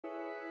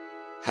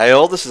Hey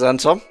all, this is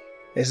Anton.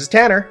 This is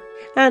Tanner.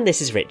 And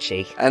this is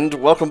Richie. And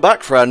welcome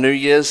back for our New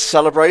Year's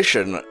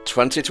celebration,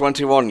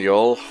 2021,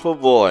 y'all. Oh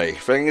boy,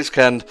 things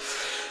can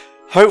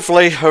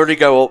hopefully only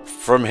go up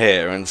from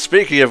here. And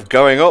speaking of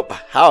going up,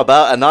 how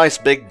about a nice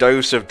big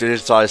dose of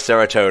digitized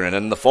serotonin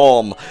in the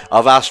form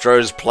of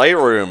ASTRO'S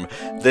Playroom?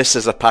 This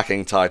is a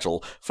packing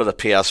title for the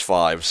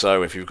PS5,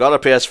 so if you've got a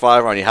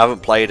PS5 and you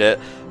haven't played it,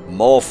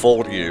 more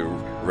fool you,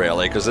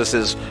 really, because this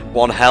is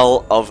one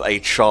hell of a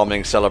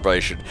charming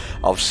celebration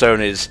of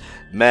Sony's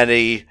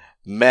many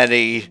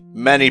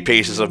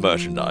pieces of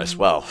merchandise.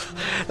 Well,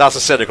 that's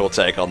a cynical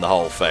take on the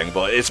whole thing,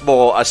 but it's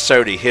more a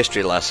Sony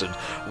history lesson,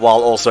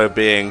 while also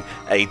being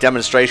a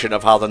demonstration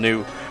of how the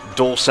new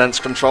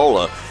Dualsense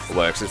controller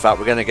works. In fact,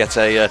 we're going to get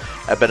a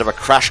bit of a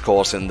crash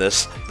course in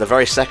this the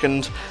very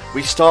second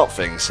we start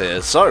things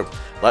here. So,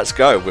 let's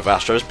go with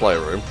ASTRO'S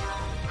Playroom.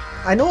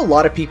 I know a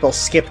lot of people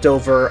skipped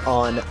over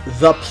on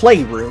the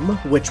Playroom,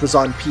 which was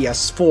on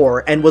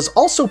PS4 and was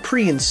also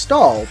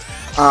pre-installed,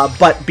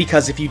 but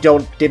because if you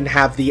didn't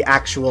have the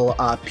actual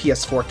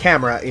PS4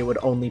 camera, it would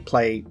only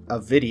play a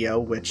video,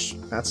 which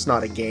that's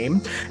not a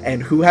game.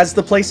 And who has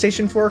the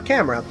PlayStation 4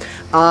 camera?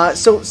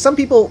 So some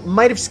people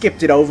might have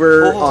skipped it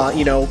over,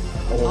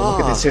 look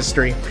at this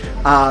history,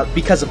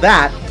 because of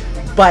that.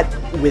 But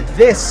with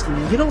this,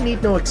 you don't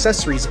need no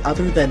accessories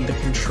other than the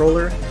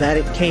controller that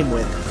it came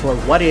with for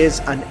what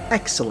is an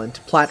excellent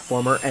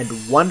platformer and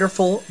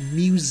wonderful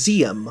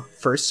museum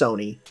for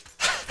Sony.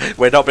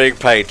 We're not being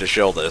paid to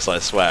show this, I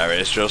swear.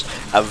 It's just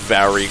a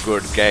very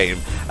good game.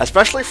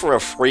 Especially for a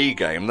free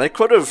game. They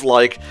could have,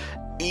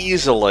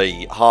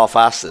 easily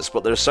half-assed this,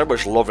 but there's so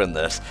much love in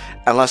this.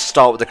 And let's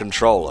start with the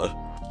controller.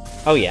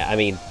 Oh yeah, I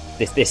mean,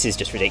 this is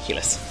just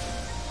ridiculous.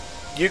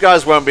 You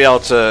guys won't be able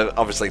to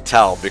obviously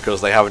tell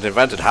because they haven't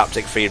invented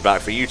haptic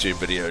feedback for YouTube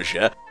videos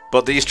yet,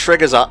 but these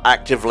triggers are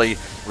actively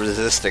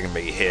resisting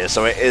me here,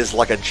 so it is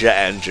like a jet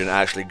engine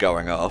actually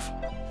going off.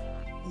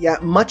 Yeah,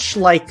 much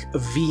like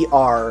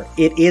VR,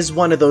 it is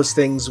one of those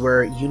things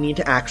where you need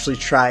to actually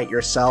try it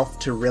yourself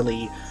to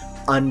really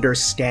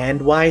understand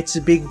why it's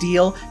a big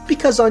deal,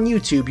 because on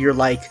YouTube you're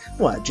like,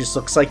 well, it just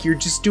looks like you're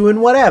just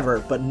doing whatever,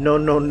 but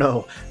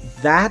no.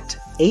 That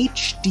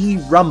HD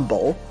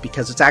Rumble,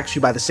 because it's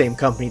actually by the same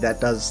company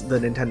that does the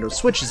Nintendo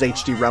Switch's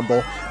HD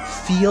Rumble,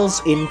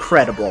 feels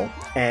incredible.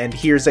 And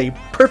here's a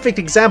perfect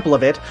example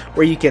of it,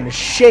 where you can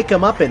shake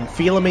them up and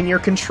feel them in your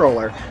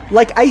controller.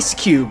 Like ice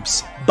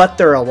cubes, but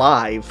they're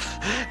alive.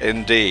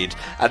 Indeed.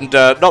 And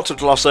not to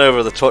gloss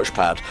over the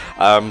touchpad,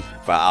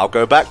 but I'll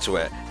go back to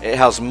it. It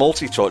has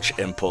multi-touch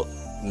input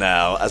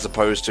now, as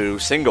opposed to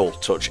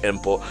single-touch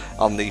input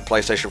on the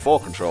PlayStation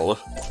 4 controller.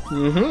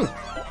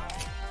 Mm-hmm.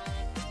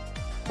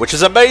 Which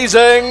is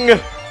amazing!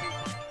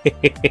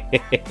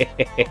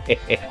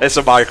 It's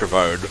a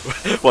microphone.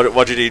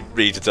 What do you need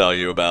me to tell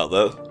you about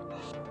that?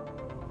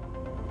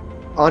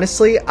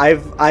 Honestly,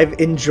 I've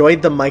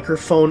enjoyed the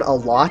microphone a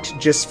lot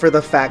just for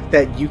the fact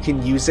that you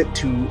can use it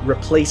to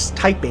replace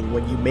typing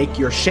when you make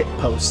your shit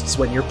posts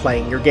when you're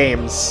playing your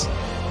games.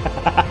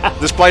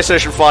 This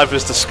PlayStation 5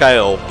 is to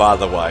scale, by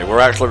the way. We're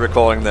actually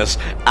recording this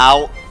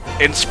out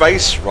in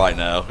space right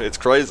now. It's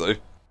crazy.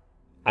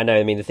 I know,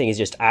 I mean, the thing is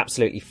just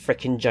absolutely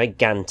freaking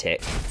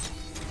gigantic.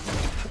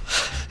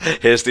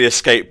 Here's the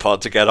escape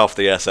pod to get off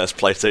the SS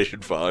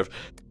PlayStation 5.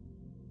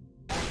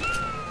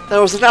 There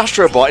was an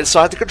astrobot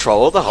inside the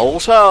controller the whole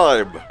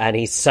time! And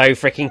he's so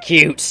freaking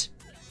cute!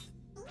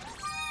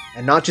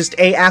 And not just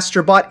a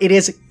Astrobot, it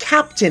is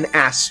Captain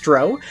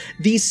Astro,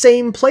 the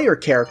same player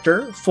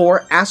character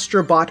for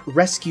Astrobot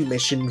Rescue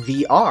Mission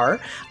VR,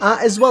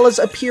 as well as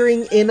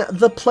appearing in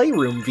the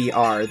Playroom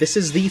VR. This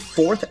is the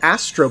 4th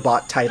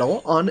Astrobot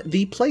title on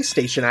the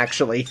PlayStation,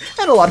 actually.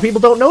 And a lot of people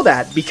don't know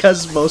that,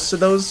 because most of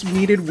those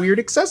needed weird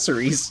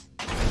accessories.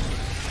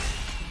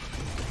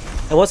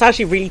 And what's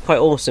actually really quite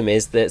awesome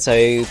is that, so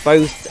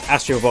both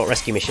Astrobot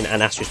Rescue Mission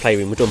and Astro's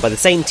Playroom were done by the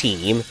same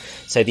team,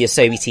 so the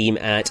Asobi team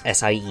at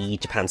SIE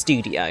Japan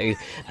Studio,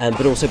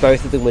 but also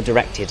both of them were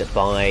directed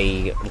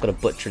by, I'm going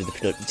to butcher the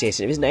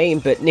pronunciation of his name,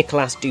 but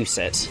Nicolas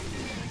Doucet,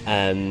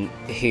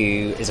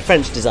 who is a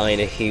French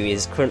designer who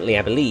is currently,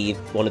 I believe,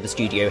 one of the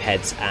studio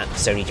heads at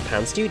Sony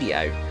Japan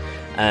Studio.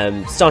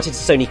 Started his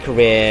Sony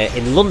career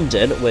in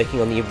London, working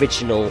on the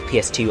original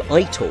PS2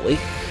 iToy,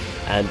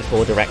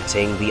 before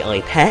directing the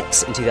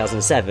iPet in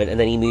 2007, and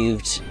then he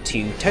moved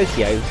to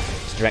Tokyo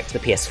to direct the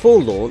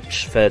PS4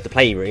 launch for the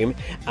Playroom,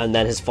 and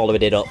then has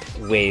followed it up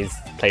with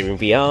Playroom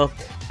VR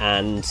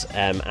and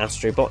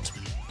Astrobot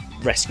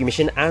Rescue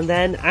Mission, and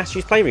then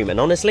Astro's Playroom. And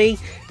honestly,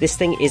 this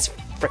thing is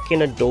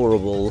freaking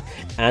adorable,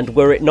 and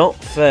were it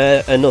not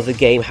for another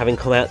game having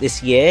come out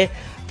this year,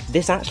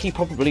 this actually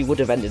probably would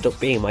have ended up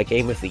being my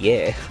game of the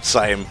year.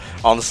 Same,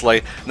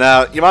 honestly.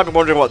 Now, you might be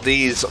wondering what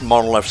these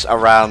monoliths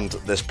around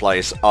this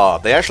place are.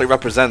 They actually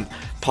represent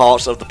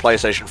parts of the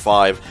PlayStation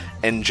 5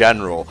 in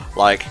general.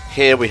 Like,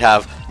 here we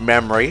have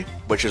memory,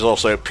 which is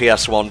also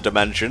PS1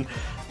 dimension,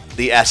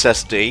 the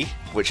SSD,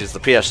 which is the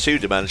PS2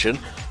 dimension,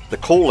 the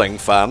cooling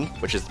fan,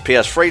 which is the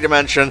PS3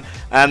 dimension,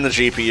 and the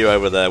GPU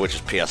over there, which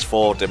is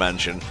PS4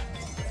 dimension.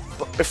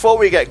 But before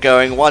we get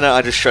going, why don't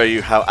I just show you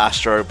how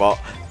Astrobot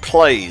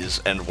plays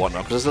and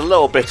whatnot, because there's a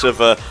little bit of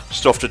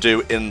stuff to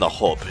do in the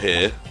hub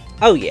here.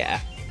 Oh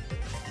yeah.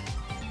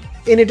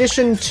 In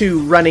addition to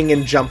running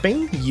and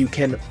jumping, you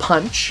can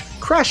punch,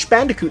 Crash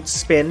Bandicoot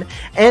spin,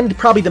 and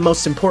probably the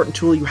most important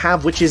tool you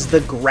have, which is the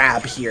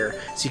grab here.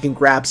 So you can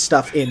grab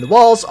stuff in the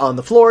walls, on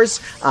the floors,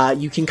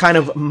 you can kind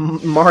of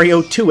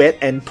Mario to it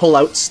and pull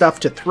out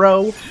stuff to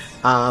throw.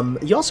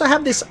 You also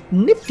have this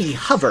nifty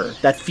hover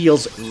that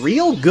feels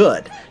real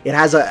good. It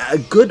has a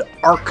good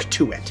arc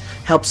to it.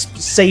 Helps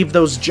save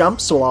those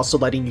jumps while also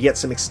letting you get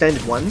some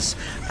extended ones.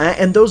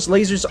 And those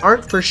lasers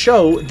aren't for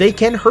show, they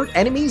can hurt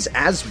enemies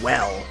as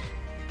well.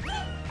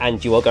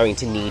 And you are going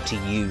to need to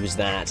use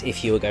that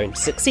if you are going to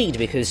succeed,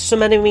 because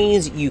some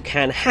enemies you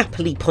can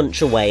happily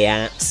punch away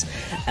at,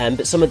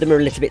 but some of them are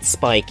a little bit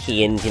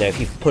spiky, and if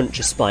you punch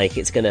a spike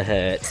it's going to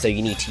hurt, so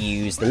you need to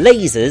use the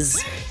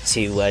lasers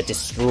to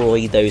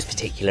destroy those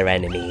particular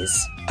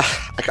enemies.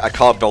 I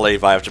can't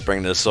believe I have to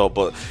bring this up,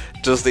 but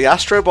does the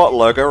Astrobot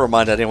logo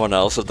remind anyone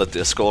else of the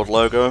Discord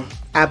logo?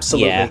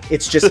 Absolutely. Yeah.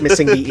 It's just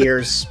missing the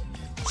ears.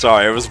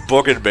 Sorry, it was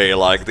bugging me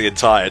like the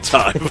entire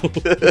time.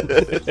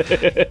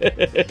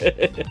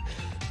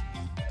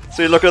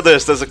 See, look at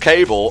this, there's a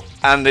cable,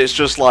 and it's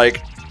just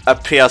like a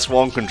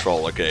PS1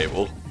 controller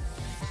cable.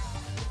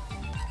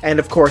 And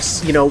of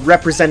course,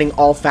 representing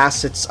all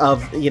facets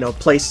of,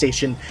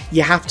 PlayStation,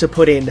 you have to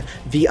put in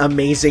the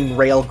amazing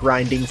rail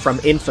grinding from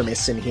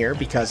Infamous in here,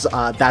 because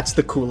that's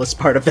the coolest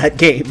part of that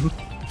game.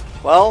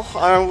 Well,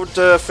 I would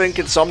think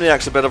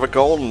Insomniac's a bit of a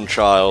golden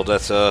child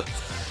at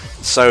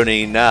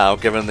Sony now,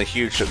 given the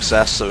huge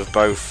success of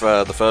both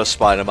the first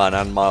Spider-Man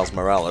and Miles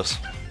Morales.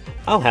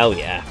 Oh, hell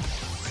yeah.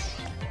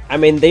 I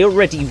mean, they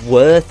already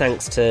were,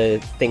 thanks to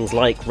things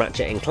like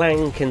Ratchet and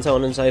Clank and so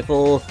on and so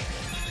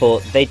forth, but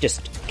they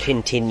just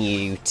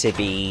continue to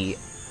be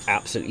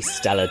absolutely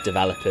stellar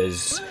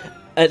developers,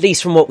 at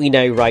least from what we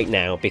know right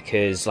now,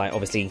 because,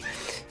 obviously,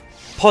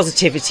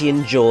 positivity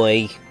and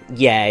joy,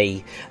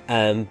 yay,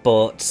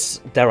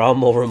 but there are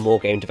more and more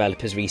game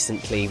developers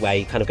recently where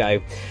you kind of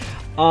go,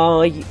 oh,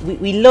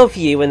 we love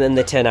you, and then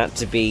they turn out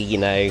to be,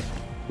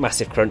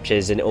 massive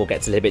crunches, and it all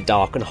gets a little bit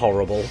dark and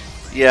horrible.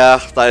 Yeah,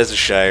 that is a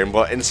shame,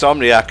 but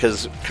Insomniac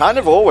has kind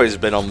of always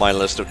been on my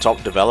list of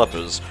top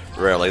developers,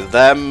 really.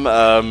 Them,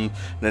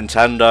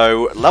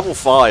 Nintendo, level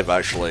 5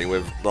 actually,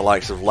 with the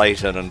likes of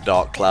Layton and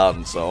Dark Cloud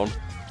and so on.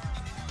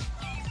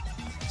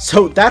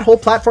 So that whole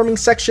platforming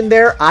section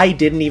there, I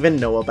didn't even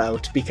know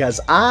about, because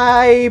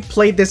I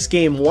played this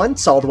game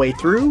once all the way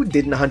through,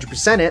 didn't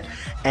 100% it,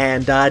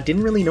 and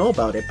didn't really know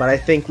about it. But I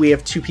think we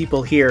have two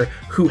people here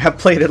who have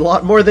played it a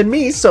lot more than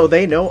me, so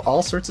they know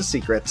all sorts of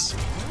secrets.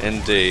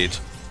 Indeed.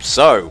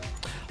 So,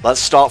 let's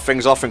start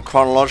things off in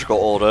chronological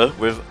order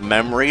with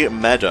Memory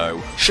Meadow.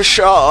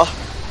 Shasha!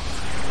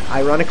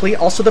 Ironically,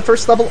 also the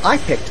first level I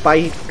picked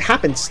by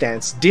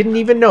happenstance. Didn't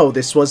even know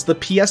this was the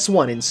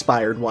PS1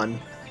 inspired one.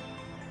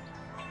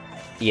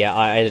 Yeah,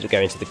 I ended up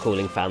going to the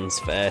cooling fans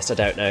first. I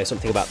don't know,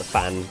 something about the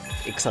fan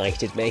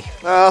excited me.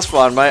 That's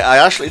fine, mate. I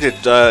actually did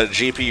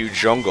GPU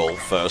Jungle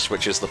first,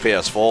 which is the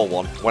PS4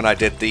 one, when I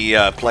did the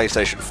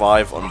PlayStation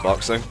 5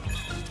 unboxing.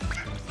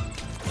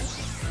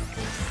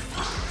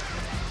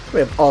 We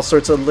have all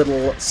sorts of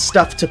little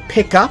stuff to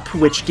pick up,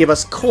 which give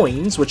us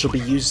coins, which will be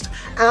used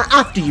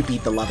after you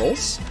beat the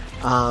levels.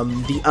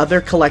 The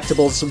other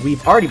collectibles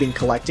we've already been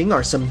collecting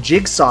are some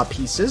jigsaw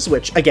pieces,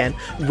 which, again,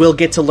 we'll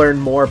get to learn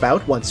more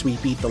about once we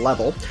beat the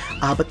level.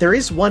 But there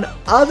is one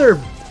other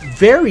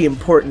very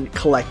important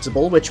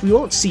collectible, which we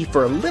won't see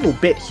for a little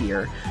bit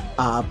here,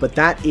 but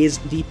that is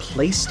the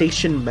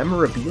PlayStation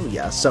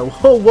memorabilia. So,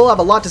 we'll have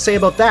a lot to say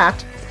about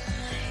that.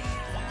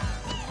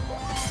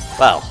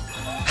 Well,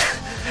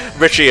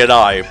 Richie and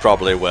I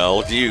probably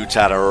will. You,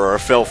 Tanner, are a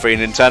filthy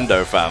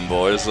Nintendo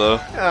fanboy, so...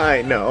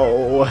 I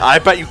know. I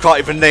bet you can't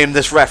even name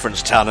this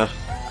reference, Tanner.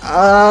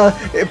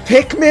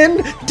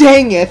 Pikmin?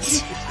 Dang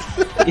it!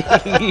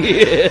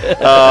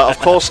 Of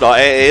course not.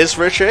 It is,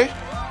 Richie.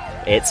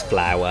 It's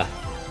Flower.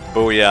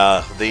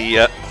 Booyah.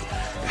 The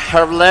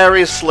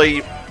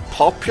hilariously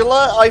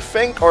popular, I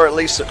think, or at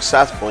least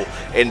successful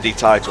indie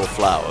title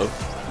Flower.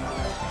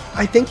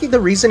 I think the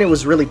reason it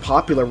was really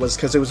popular was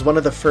because it was one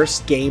of the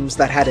first games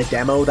that had a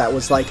demo that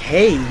was like,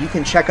 hey, you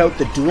can check out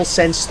the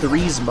DualSense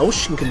 3's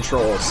motion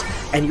controls.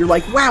 And you're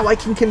like, wow, I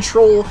can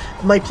control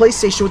my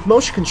PlayStation with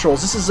motion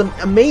controls. This is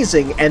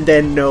amazing. And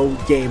then no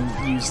game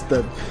used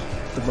the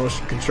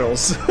motion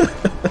controls.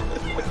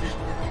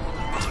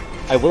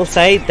 I will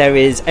say there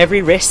is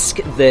every risk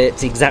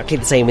that exactly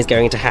the same is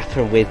going to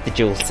happen with the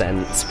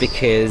DualSense,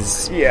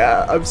 because...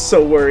 yeah, I'm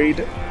so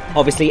worried.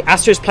 Obviously,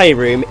 ASTRO'S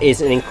Playroom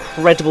is an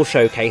incredible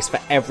showcase for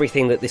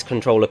everything that this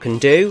controller can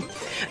do,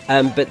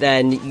 but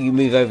then you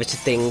move over to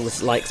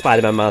things like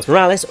Spider-Man Miles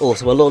Morales,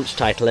 also a launch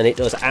title, and it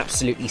does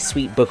absolutely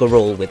sweet bugger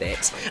all with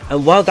it.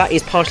 And while that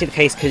is partially the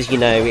case because,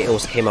 it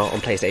also came out on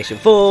PlayStation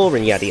 4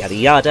 and yada yada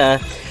yada,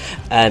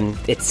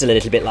 it's still a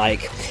little bit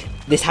like,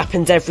 this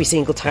happens every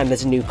single time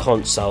there's a new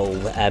console,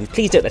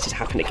 please don't let it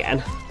happen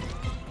again.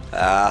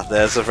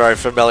 There's a very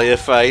familiar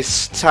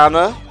face.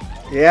 Tanner?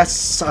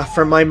 Yes,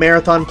 from my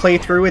marathon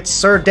playthrough, it's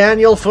Sir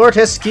Daniel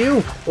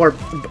Fortescue, or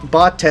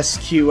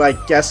Botescue, I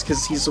guess,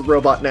 because he's a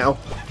robot now.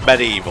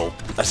 Medieval,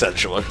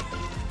 essentially.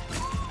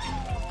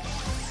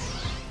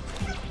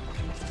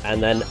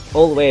 And then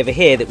all the way over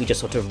here that we just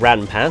sort of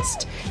ran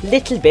past,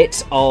 little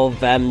bit of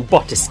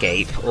bot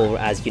escape, or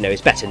as you know,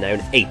 it's better known,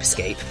 ape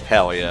escape.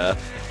 Hell yeah.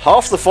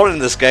 Half the fun in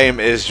this game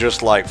is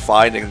just like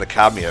finding the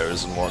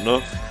cameos and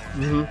whatnot.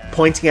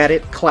 Pointing at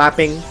it,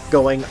 clapping,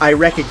 going, I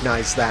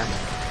recognize that.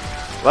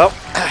 Well,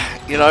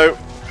 you know,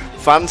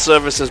 fan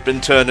service has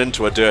been turned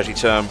into a dirty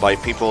term by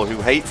people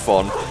who hate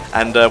fun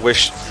and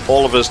wish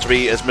all of us to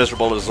be as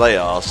miserable as they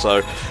are,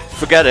 so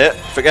forget it,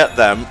 forget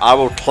them, I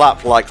will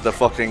clap like the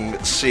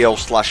fucking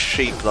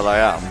seal/sheep that I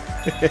am.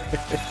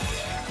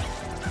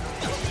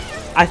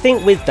 I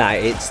think with that,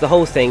 it's the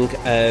whole thing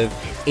of,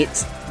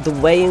 it's the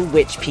way in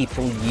which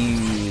people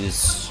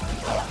use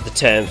the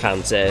term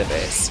fan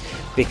service.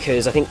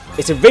 Because I think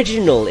its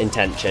original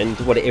intention,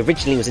 what it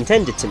originally was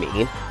intended to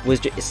mean, was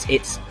just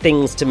it's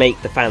things to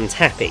make the fans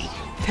happy.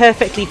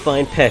 Perfectly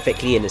fine,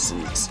 perfectly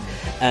innocent.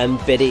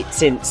 But it's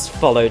since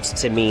followed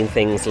to mean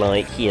things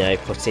like, you know,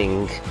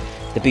 putting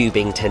the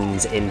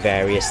Boobingtons in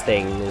various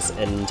things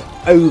and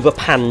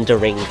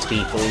over-pandering to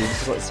people.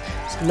 It's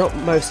not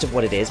most of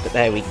what it is, but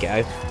there we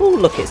go. Oh,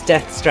 look, it's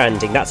Death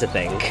Stranding, that's a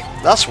thing.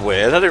 That's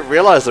weird, I didn't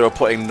realise they were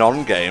putting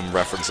non-game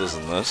references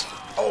in this.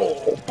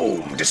 Oh,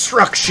 boom,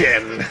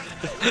 destruction!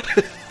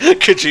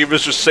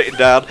 Kojima's just sitting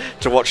down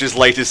to watch his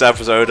latest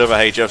episode of a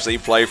HFC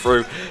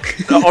playthrough,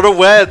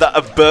 unaware that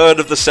a burn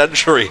of the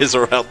century is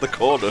around the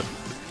corner.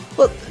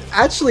 Well,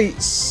 actually,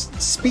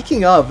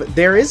 speaking of,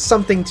 there is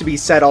something to be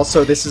said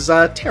also. This is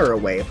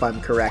Tearaway, if I'm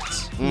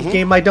correct.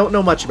 Game I don't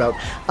know much about.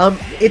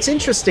 It's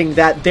interesting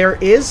that there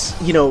is,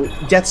 you know,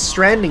 Death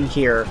Stranding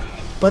here,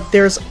 but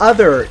there's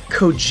other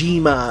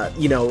Kojima,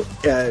 you know,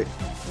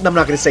 I'm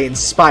not going to say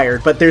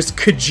inspired, but there's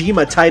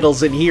Kojima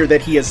titles in here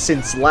that he has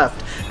since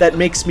left that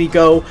makes me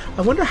go,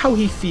 I wonder how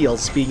he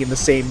feels being in the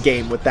same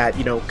game with that,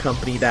 you know,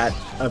 company that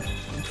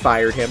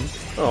fired him.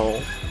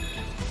 Oh.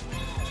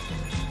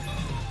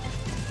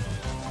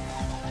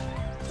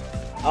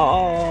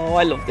 Oh,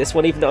 I love this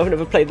one, even though I've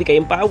never played the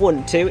game, but I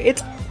want to.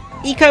 It's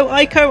Ico.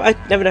 I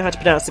never know how to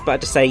pronounce it, but I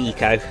just say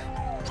Ico.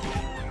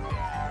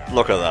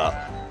 Look at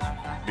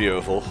that.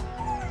 Beautiful.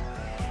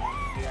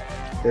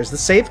 There's the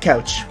save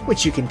couch,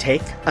 which you can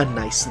take a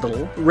nice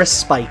little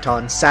respite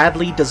on.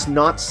 Sadly, does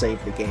not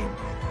save the game.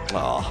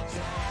 Oh.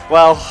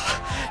 Well,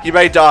 you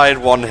may die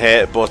in one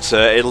hit, but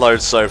it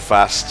loads so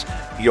fast,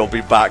 you'll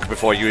be back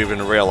before you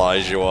even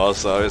realise you are,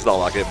 so it's not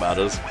like it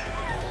matters.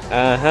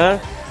 Uh-huh.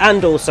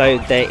 And also,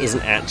 there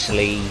isn't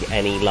actually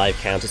any live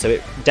counter, so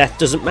death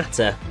doesn't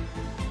matter.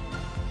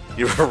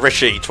 You're a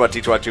Rishi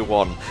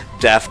 2021.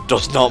 Death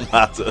does not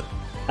matter.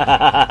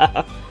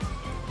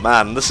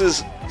 Man, this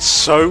is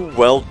so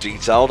well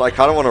detailed, I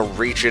kind of want to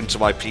reach into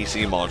my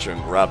PC monitor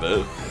and grab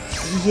it.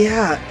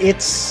 Yeah,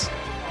 it's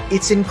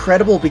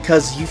incredible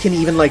because you can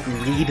even, like,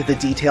 read the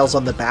details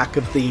on the back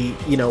of the,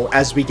 you know,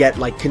 as we get,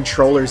 like,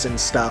 controllers and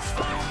stuff,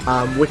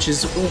 which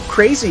is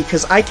crazy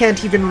because I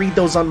can't even read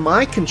those on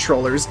my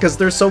controllers because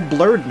they're so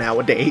blurred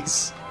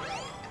nowadays.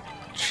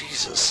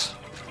 Jesus.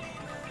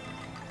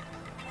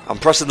 I'm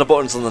pressing the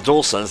buttons on the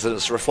DualSense and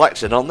it's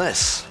reflecting on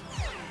this.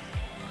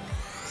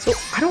 So,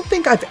 I don't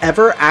think I've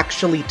ever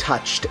actually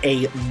touched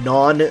a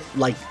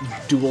non-like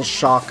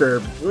DualShock,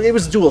 or it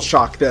was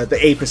DualShock,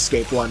 the Ape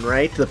Escape one,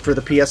 right? For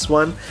the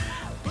PS1.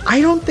 I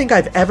don't think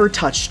I've ever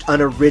touched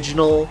an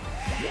original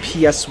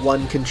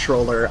PS1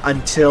 controller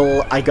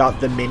until I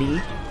got the Mini,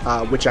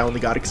 which I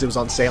only got it because it was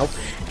on sale.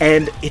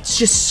 And it's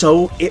just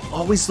so, it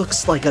always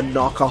looks like a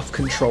knockoff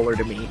controller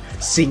to me,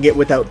 seeing it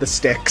without the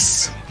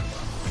sticks.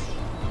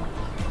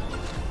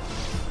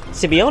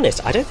 To be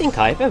honest, I don't think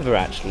I've ever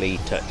actually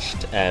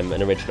touched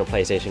an original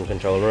PlayStation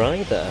controller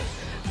either.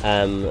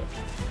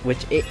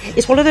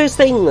 It's one of those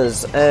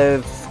things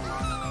of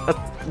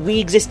we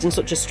exist in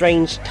such a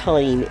strange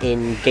time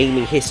in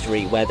gaming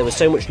history where there was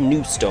so much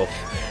new stuff,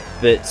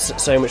 but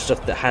so much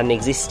stuff that hadn't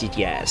existed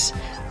yet,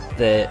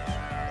 that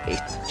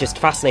it's just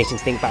fascinating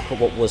to think back at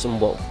what was and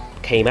what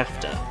came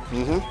after.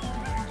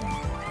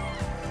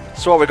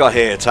 So what we got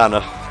here,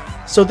 Tanner?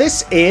 So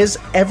this is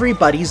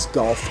Everybody's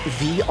Golf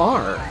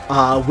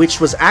VR,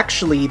 which was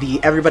actually the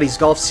Everybody's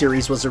Golf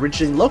series was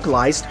originally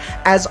localized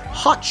as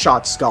Hot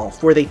Shots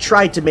Golf, where they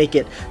tried to make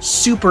it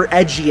super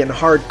edgy and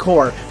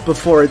hardcore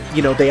before,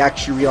 you know, they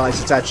actually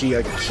realized it's actually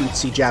a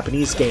cutesy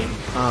Japanese game,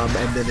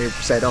 and then they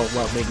said, oh,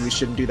 well, maybe we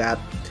shouldn't do that.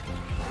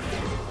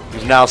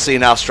 You've now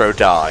seen Astro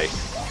die.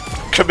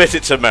 Commit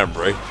it to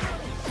memory.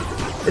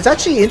 It's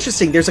actually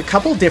interesting. There's a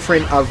couple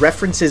different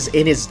references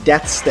in his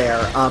deaths there.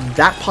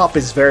 That pop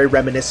is very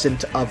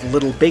reminiscent of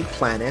Little Big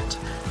Planet.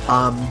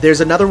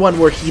 There's another one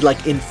where he,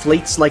 like,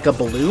 inflates like a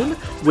balloon,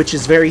 which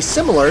is very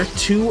similar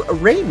to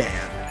Rayman.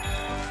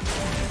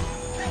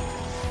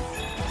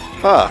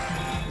 Huh.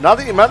 Now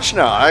that you mention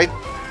it,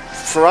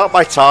 throughout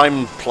my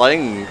time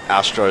playing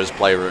ASTRO'S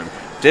Playroom,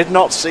 did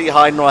not see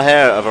hide nor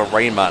hair of a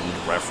Rayman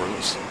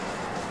reference.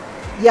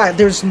 Yeah,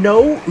 there's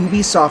no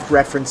Ubisoft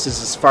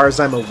references as far as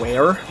I'm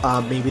aware.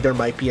 Maybe there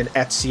might be an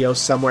Ezio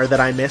somewhere that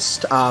I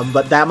missed,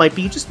 but that might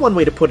be just one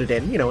way to put it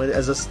in, you know,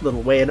 as a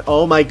little way. And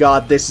oh my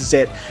god, this is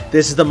it.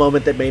 This is the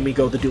moment that made me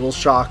go the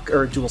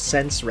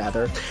DualSense,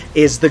 rather,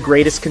 is the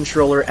greatest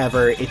controller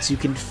ever. You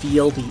can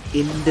feel the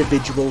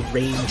individual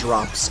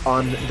raindrops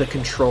on the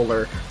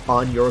controller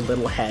on your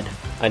little head.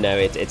 I know,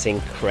 it's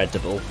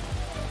incredible.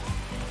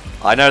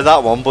 I know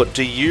that one, but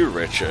do you,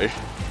 Richie?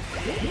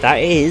 That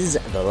is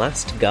The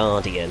Last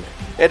Guardian.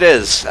 It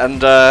is,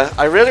 and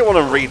I really want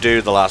to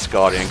redo The Last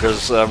Guardian,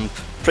 because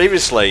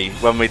previously,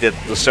 when we did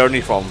the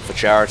Sony one for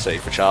charity,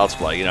 for Child's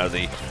Play, you know,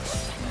 the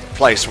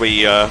place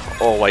we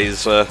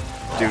always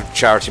do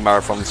charity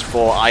marathons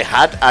for, I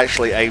had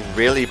actually a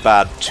really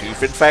bad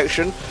tooth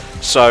infection,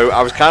 so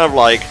I was kind of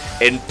like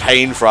in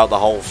pain throughout the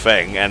whole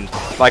thing, and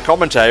my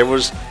commentary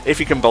was,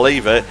 if you can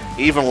believe it,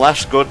 even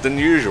less good than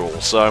usual,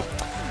 so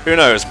who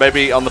knows,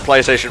 maybe on the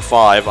PlayStation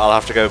 5 I'll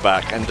have to go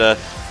back and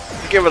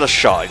give it a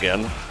shot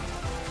again.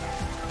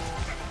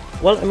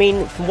 Well, I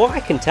mean, from what I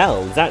can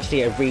tell, it's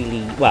actually a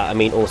really... Well, I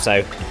mean,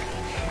 also...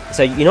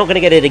 So you're not going to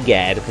get it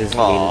again, because,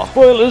 I mean,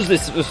 spoilers,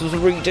 this was a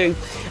redo.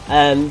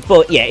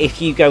 But yeah, if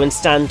you go and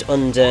stand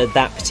under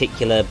that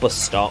particular bus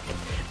stop,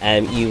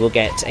 you will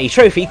get a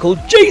trophy called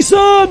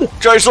Jason!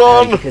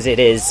 Jason! Because it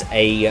is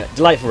a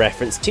delightful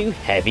reference to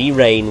Heavy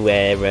Rain,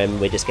 where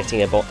we're just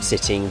getting a bot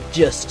sitting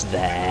just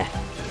there.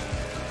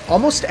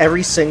 Almost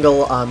every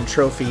single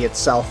trophy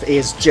itself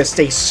is just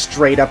a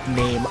straight-up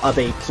name of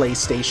a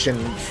PlayStation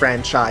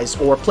franchise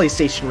or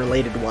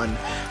PlayStation-related one.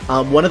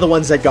 One of the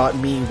ones that got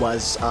me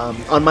was,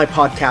 on my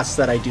podcast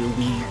that I do,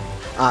 we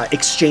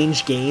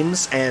exchange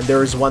games, and there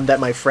was one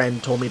that my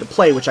friend told me to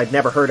play, which I'd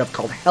never heard of,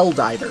 called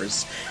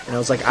Helldivers. And I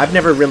was like, I've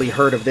never really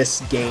heard of this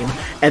game.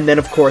 And then,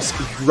 of course,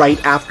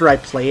 right after I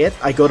play it,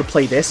 I go to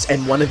play this,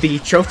 and one of the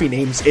trophy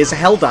names is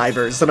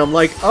Helldivers. And I'm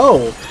like,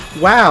 oh,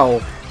 wow.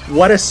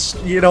 What a,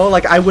 you know,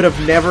 like, I would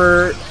have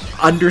never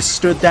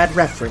understood that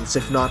reference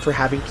if not for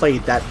having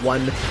played that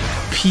one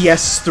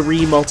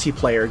PS3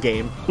 multiplayer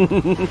game.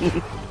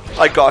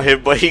 I got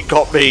him, but he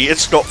got me.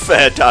 It's not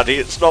fair, Daddy,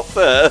 it's not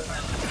fair.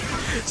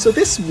 So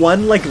this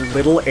one, like,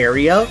 little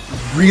area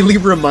really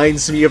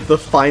reminds me of the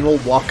final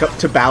walk-up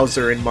to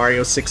Bowser in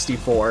Mario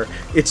 64.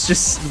 It's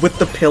just with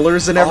the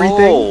pillars and everything.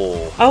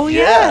 Oh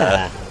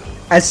yeah!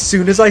 As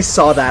soon as I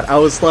saw that, I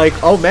was like,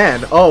 oh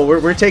man,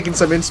 we're taking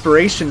some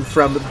inspiration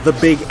from the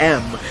Big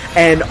M.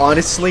 And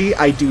honestly,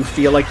 I do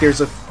feel like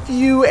there's a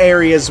few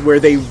areas where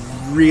they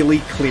really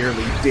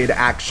clearly did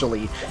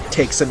actually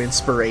take some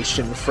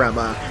inspiration from,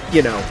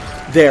 you know,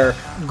 their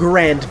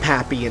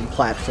grandpappy in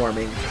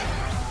platforming.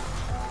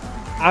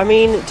 I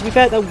mean, to be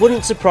fair, that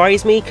wouldn't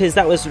surprise me, because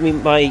that was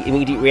my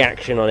immediate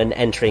reaction on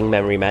entering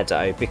Memory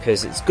Meadow,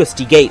 because it's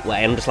Gusty Gateway,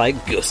 and I'm just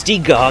like, Gusty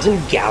Garden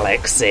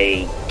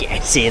Galaxy,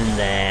 get in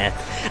there.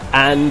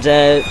 And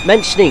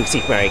mentioning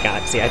Super Mario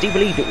Galaxy, I do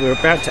believe that we're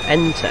about to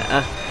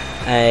enter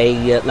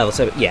a level.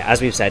 So yeah,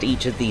 as we've said,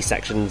 each of these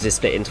sections is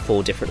split into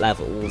 4 different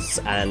levels,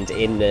 and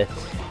in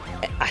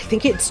I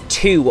think it's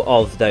 2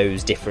 of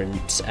those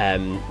different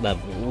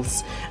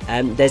levels,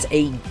 there's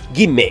a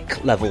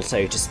gimmick level,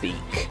 so to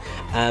speak.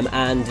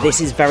 And this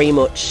is very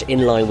much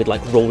in line with,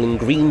 like, Rolling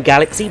Green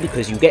Galaxy,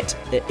 because you get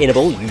in a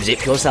ball, you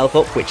zip yourself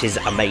up, which is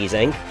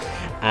amazing,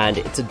 and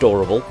it's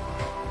adorable.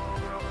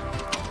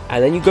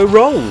 And then you go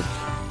wrong.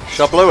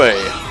 Shablooey.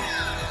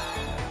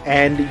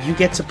 And you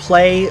get to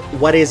play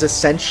what is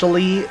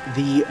essentially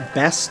the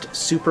best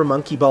Super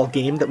Monkey Ball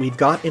game that we've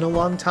got in a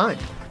long time.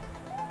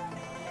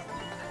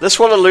 This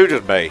one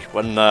eluded me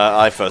when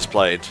I first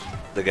played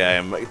the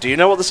game. Do you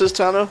know what this is,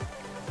 Tanner?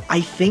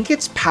 I think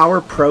it's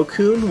Power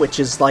Pro-Kun, which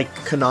is like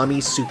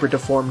Konami's Super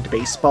Deformed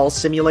Baseball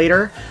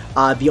Simulator.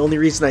 The only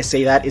reason I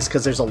say that is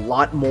because there's a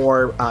lot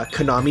more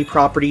Konami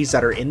properties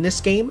that are in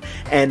this game,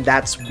 and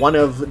that's one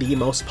of the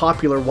most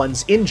popular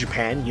ones in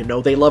Japan. You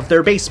know they love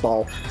their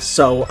baseball,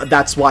 so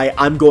that's why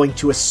I'm going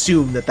to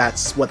assume that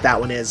that's what that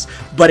one is,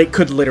 but it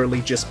could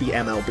literally just be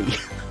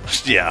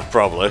MLB. Yeah,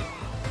 probably.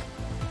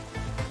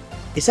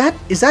 Is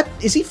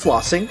he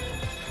flossing?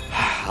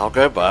 I'll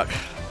go back.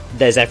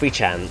 There's every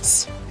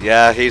chance.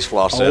 Yeah, he's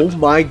flossing. Oh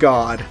my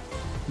god.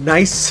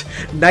 Nice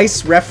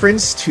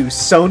reference to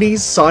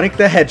Sony's Sonic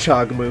the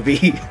Hedgehog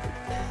movie.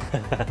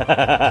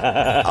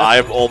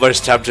 I'm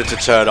almost tempted to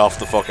turn off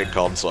the fucking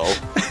console.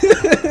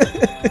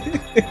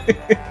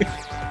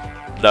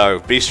 No,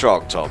 be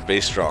strong, Tom,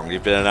 be strong.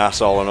 You've been an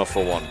asshole enough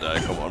for one day,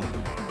 come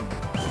on.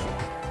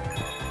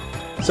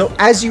 So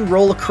as you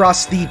roll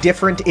across the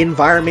different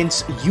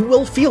environments, you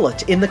will feel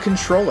it in the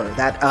controller.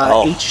 That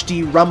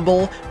HD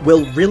rumble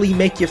will really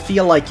make you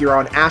feel like you're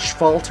on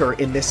asphalt, or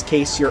in this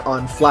case, you're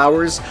on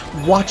flowers,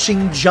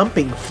 watching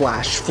Jumping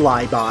Flash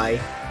fly by.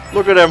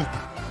 Look at him.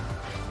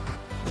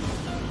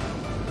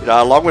 You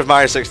know, along with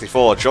Mario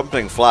 64,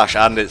 Jumping Flash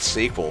and its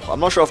sequel,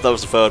 I'm not sure if that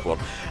was the third one,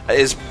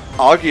 is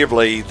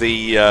arguably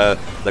the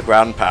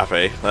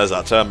grandpappy, there's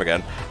that term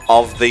again,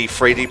 of the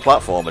 3D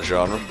platformer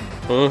genre.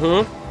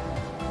 Mm-hmm.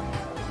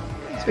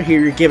 So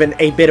here you're given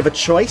a bit of a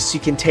choice. You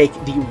can take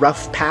the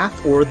rough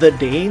path or the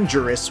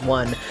dangerous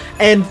one.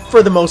 And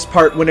for the most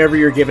part, whenever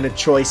you're given a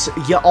choice,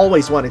 you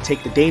always want to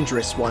take the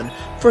dangerous one,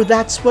 for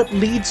that's what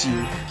leads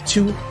you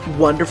to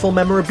wonderful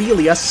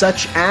memorabilia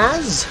such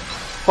as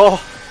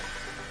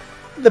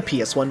the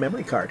PS1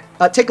 memory card.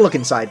 Take a look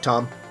inside,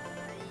 Tom.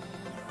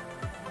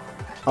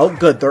 Oh,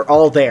 good, they're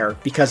all there,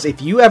 because if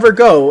you ever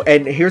go,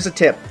 and here's a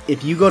tip,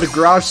 if you go to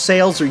garage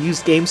sales or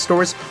used game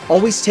stores,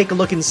 always take a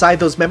look inside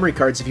those memory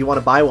cards if you want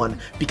to buy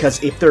one,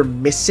 because if they're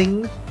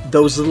missing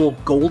those little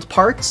gold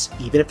parts,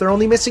 even if they're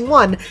only missing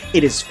one,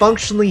 it is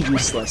functionally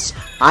useless.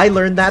 I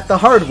learned that the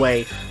hard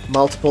way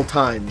multiple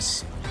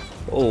times.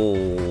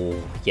 Oh,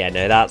 yeah,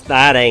 no,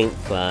 that ain't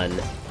fun.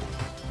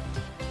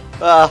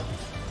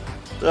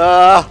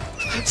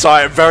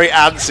 Sorry, I'm very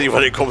antsy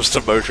when it comes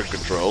to motion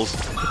controls.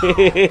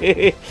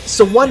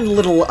 So one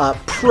little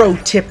pro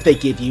tip they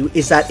give you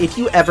is that if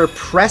you ever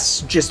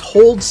press, just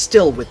hold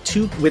still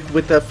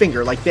with the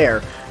finger, like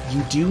there,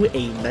 you do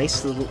a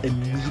nice little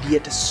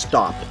immediate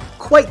stop.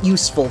 Quite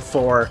useful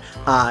for,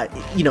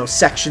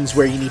 sections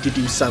where you need to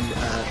do some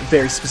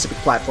very specific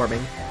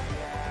platforming.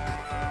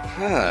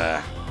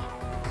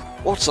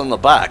 What's on the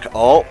back?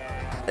 Oh,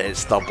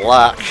 it's the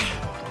black.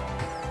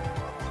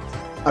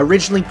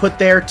 Originally put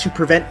there to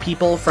prevent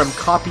people from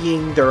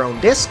copying their own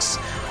discs,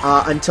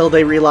 until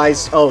they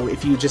realized, oh,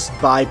 if you just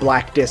buy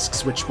black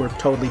discs, which were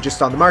totally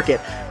just on the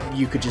market,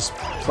 you could just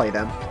play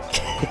them.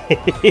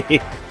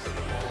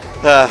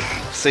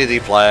 CD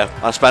player.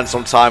 I spent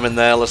some time in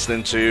there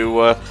listening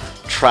to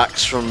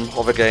tracks from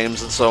other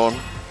games and so on.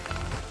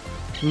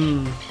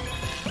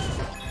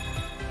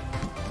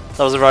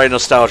 That was a very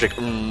nostalgic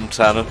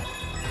Tanner.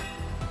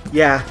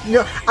 Yeah,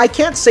 I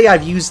can't say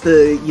I've used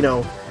the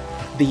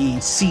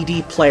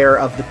CD player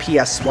of the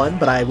PS1,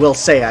 but I will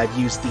say I've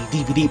used the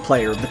DVD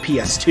player of the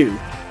PS2.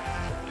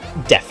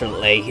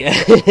 Definitely.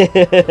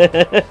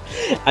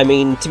 I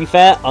mean, to be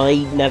fair, I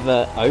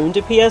never owned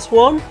a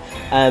PS1.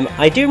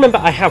 I do remember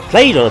I have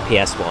played on a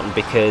PS1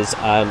 because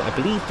I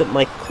believe that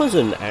my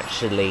cousin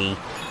actually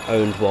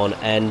owned one,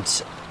 and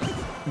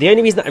the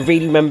only reason that I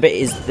really remember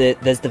is that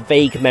there's the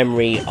vague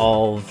memory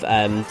of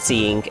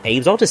seeing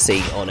Abe's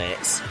Odyssey on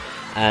it.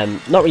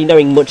 Not really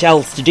knowing much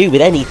else to do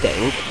with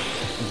anything,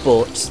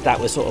 but that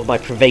was sort of my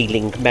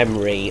prevailing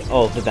memory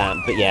of that.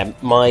 But yeah,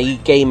 my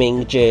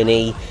gaming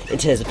journey in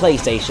terms of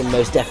PlayStation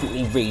most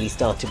definitely really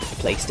started with the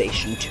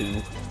PlayStation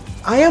 2.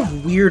 I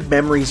have weird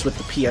memories with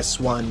the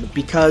PS1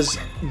 because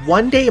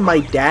one day my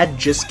dad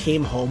just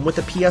came home with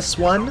a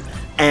PS1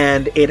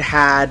 and it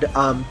had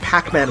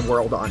Pac-Man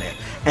World on it.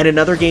 And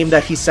another game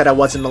that he said I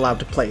wasn't allowed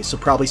to play, so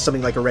probably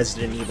something like a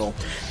Resident Evil.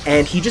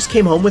 And he just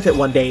came home with it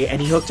one day, and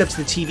he hooked up to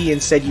the TV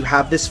and said, "You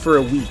have this for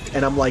a week."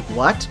 And I'm like,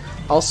 what?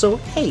 Also,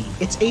 hey,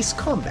 it's Ace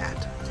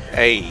Combat.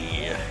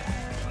 Hey,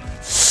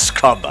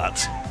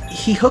 Combat.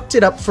 He hooked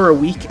it up for a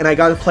week, and I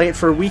got to play it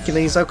for a week, and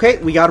then he's like, okay,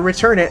 we got to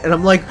return it. And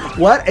I'm like,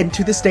 what? And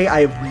to this day,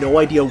 I have no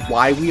idea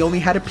why we only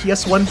had a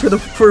PS1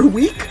 for a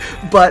week,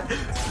 but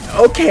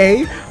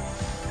okay.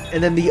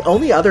 And then the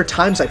only other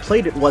times I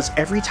played it was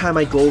every time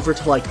I go over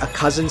to like a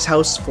cousin's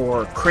house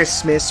for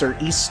Christmas or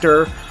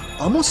Easter.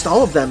 Almost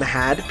all of them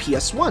had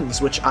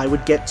PS1s, which I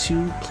would get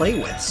to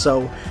play with.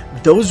 So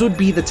those would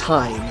be the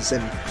times.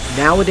 And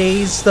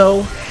nowadays,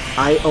 though,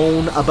 I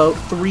own about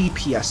 3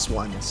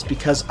 PS1s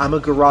because I'm a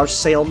garage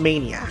sale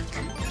maniac.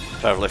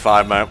 Totally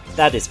fine, mate.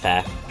 That is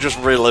fair. Just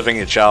reliving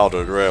your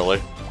childhood,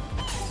 really.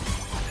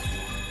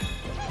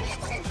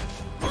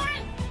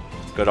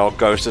 Good old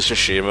Ghost of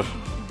Tsushima.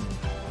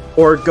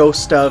 Or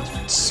Ghost of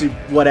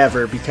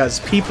whatever, because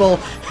people,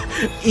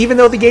 even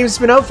though the game's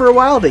been out for a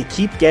while, they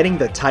keep getting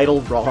the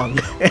title wrong.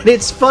 And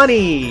it's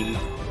funny!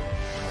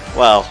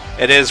 Well,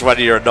 it is when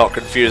you're not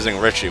confusing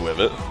Richie with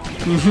it.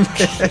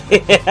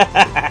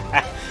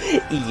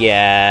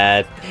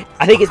 Yeah,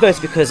 I think it's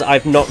mostly because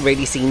I've not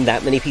really seen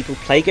that many people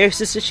play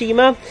Ghost of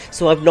Tsushima,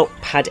 so I've not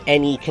had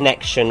any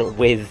connection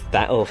with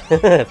that. Oh,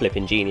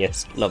 flipping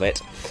genius. Love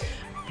it.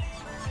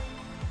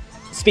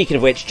 Speaking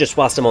of which, just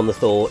whilst I'm on the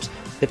thought,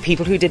 the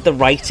people who did the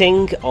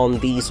writing on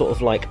these sort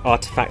of like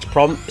artifact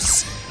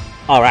prompts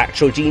are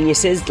actual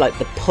geniuses. Like,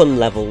 the pun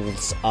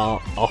levels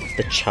are off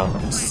the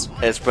charts.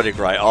 It's pretty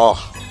great. Oh,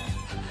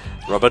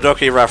 Rubber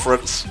Ducky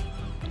reference.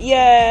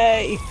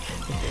 Yay!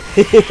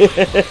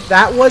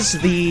 That was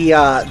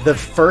the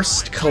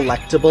first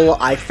collectible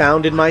I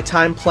found in my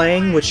time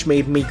playing, which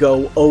made me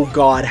go, oh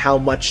god, how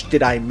much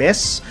did I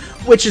miss?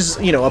 Which is,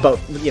 about,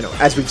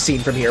 as we've seen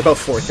from here, about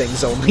 4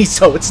 things only,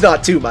 so it's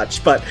not too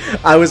much. But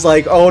I was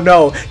like, oh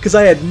no, because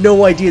I had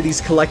no idea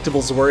these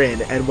collectibles were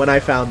in, and when I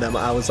found them,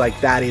 I was like,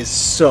 that is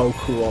so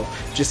cool.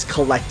 Just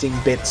collecting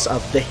bits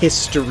of the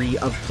history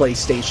of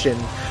PlayStation.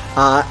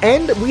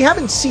 And we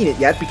haven't seen it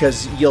yet,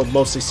 because you'll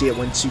mostly see it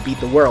once you beat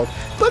the world,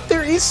 but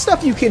there is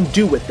stuff you can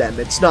do with them.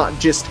 It's not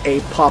just a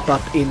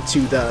pop-up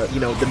into the,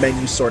 the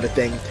menu sort of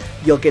thing.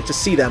 You'll get to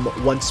see them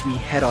once we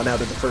head on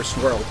out of the first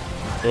world.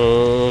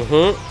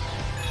 Mm-hmm.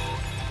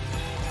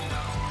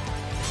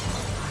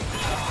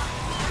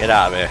 Get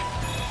out of here.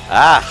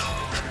 Ah!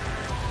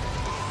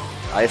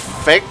 I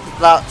think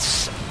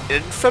that's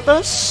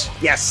infamous?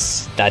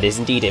 Yes. That is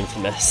indeed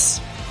infamous.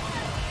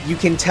 You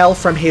can tell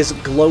from his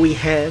glowy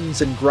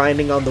hands and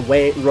grinding on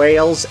the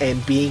rails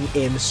and being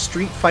in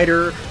Street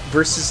Fighter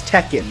vs.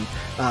 Tekken,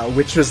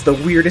 which was the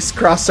weirdest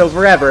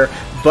crossover ever,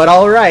 but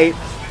alright,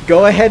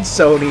 go ahead,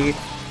 Sony.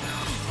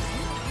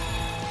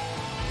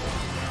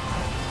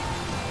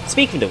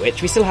 Speaking of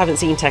which, we still haven't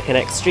seen Tekken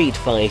X Street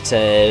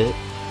Fighter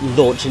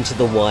launch into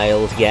the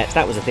wild yet.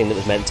 That was a thing that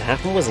was meant to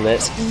happen, wasn't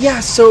it? Yeah,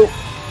 so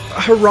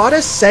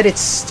Harada said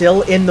it's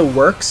still in the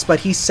works,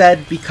 but he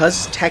said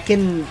because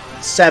Tekken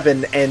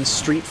 7 and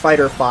Street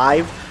Fighter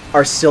 5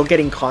 are still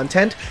getting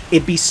content,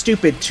 it'd be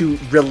stupid to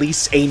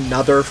release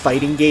another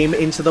fighting game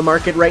into the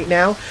market right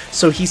now.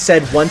 So he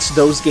said once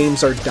those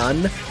games are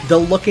done,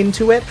 they'll look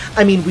into it.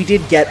 I mean, we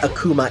did get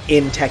Akuma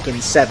in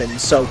Tekken 7,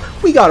 so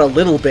we got a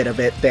little bit of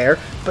it there,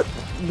 but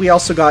we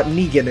also got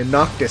Negan and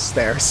Noctis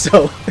there,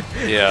 so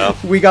yeah.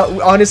 We got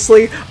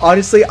honestly,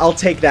 I'll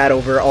take that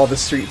over all the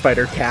Street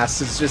Fighter casts,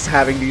 is just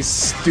having these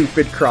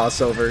stupid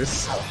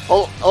crossovers.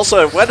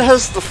 Also, when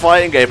has the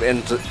fighting game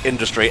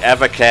industry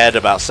ever cared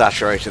about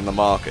saturating the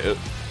market?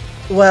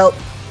 Well,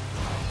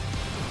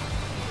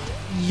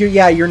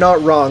 you're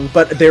not wrong,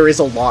 but there is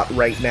a lot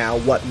right now.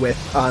 What with,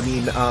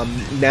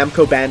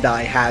 Namco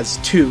Bandai has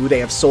 2. They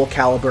have Soul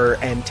Calibur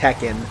and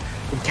Tekken.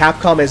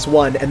 Capcom has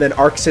 1, and then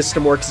Arc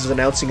System Works is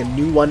announcing a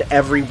new one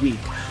every week.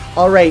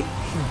 Alright,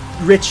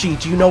 Richie,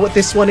 do you know what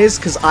this one is?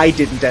 Because I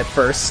didn't at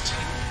first.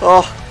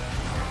 Oh,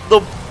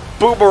 the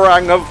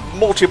boomerang of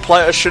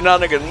multiplayer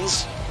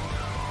shenanigans.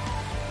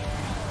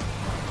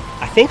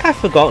 I think I've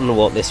forgotten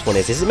what this one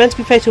is. Is it meant to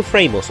be Fatal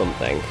Frame or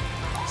something?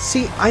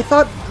 See, I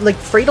thought,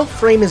 Fatal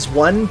Frame is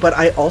one, but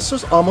I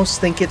also almost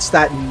think it's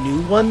that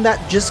new one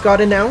that just got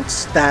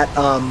announced, that,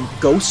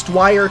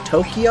 Ghostwire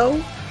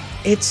Tokyo?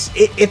 It's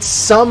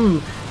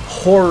some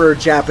horror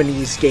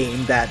Japanese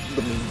game that,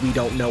 we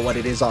don't know what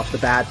it is off the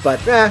bat,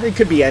 but it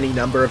could be any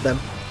number of them.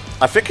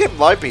 I think it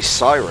might be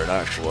Siren,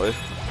 actually.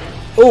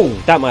 Oh,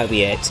 that might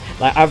be it.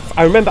 I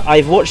remember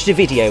I've watched a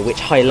video which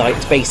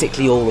highlights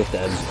basically all of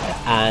them,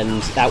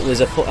 and that was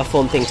a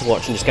fun thing to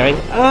watch and just going,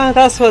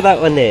 that's what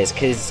that one is,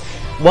 because,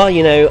 well,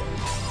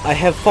 I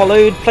have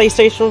followed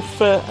PlayStation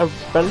for a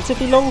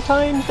relatively long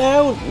time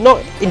now.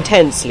 Not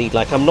intensely,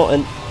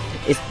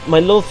 my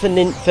love for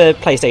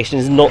PlayStation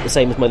is not the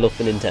same as my love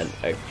for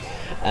Nintendo.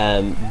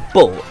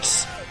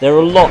 But there are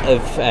a lot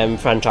of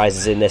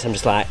franchises in this. I'm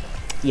just like,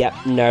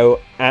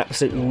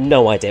 absolutely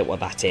no idea what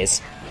that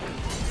is.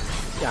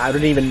 Yeah, I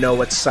don't even know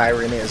what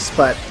Siren is,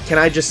 but can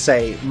I just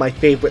say, my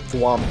favorite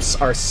thwomps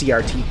are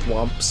CRT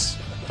thwomps.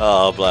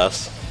 Oh,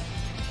 bless.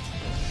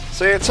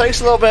 See, it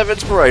takes a little bit of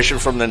inspiration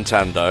from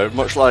Nintendo,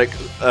 much like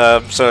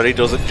Sony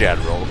does in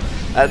general,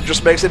 and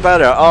just makes it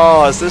better.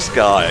 Oh, it's this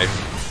guy.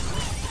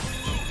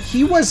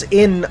 He was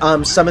in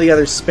some of the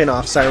other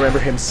spin-offs. I remember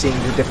him seeing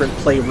the different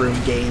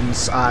Playroom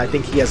games. I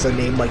think he has a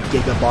name like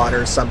Gigabot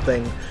or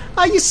something.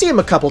 You see him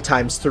a couple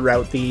times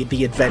throughout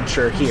the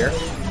adventure here.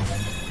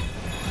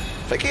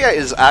 I think he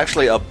is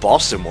actually a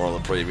boss in one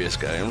of the previous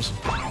games.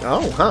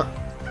 Oh, huh.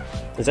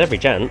 There's every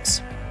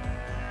chance.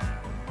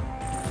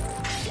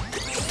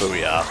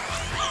 Booyah.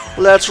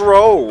 Let's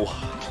roll!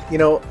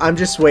 I'm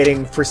just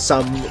waiting for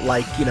some,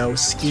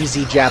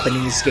 skeezy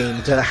Japanese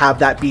game to have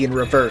that be in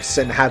reverse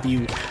and have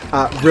you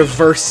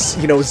reverse,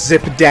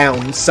 zip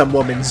down some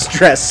woman's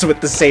dress with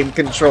the same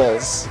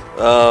controls.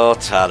 Oh,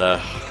 Tada.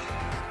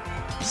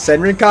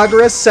 Senran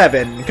Kagura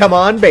 7, come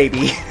on,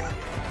 baby.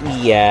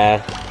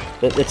 Yeah.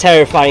 The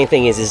terrifying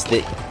thing is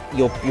that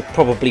you're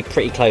probably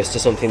pretty close to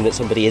something that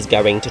somebody is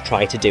going to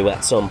try to do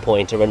at some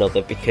point or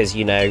another, because,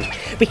 we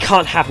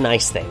can't have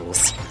nice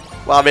things.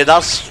 Well, I mean,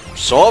 that's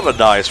sort of a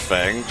nice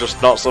thing,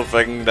 just not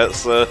something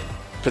that's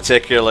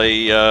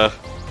particularly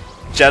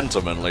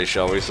gentlemanly,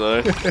 shall we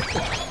say.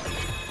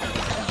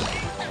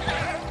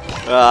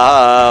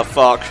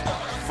 Fuck.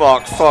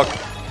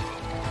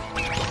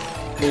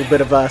 A little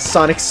bit of a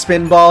Sonic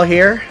Spinball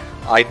here.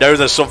 I know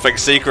there's something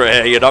secret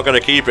here, you're not going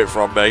to keep it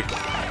from me.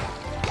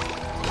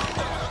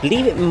 I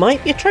believe it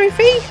might be a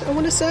trophy, I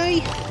want to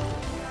say.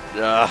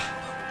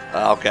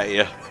 I'll get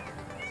you.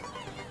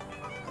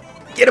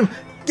 Get him!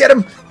 Get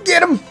him!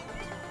 Get him!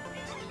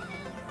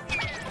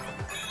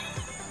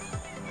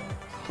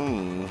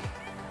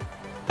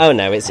 Oh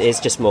no, it's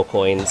just more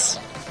coins.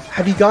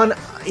 Have you gone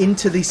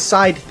into the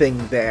side thing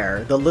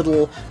there? The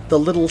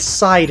little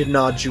side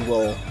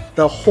nodule.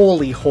 The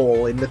holy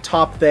hole in the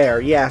top there,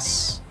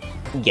 yes.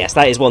 Yes,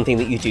 that is one thing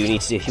that you do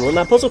need to do if you want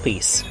that puzzle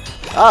piece.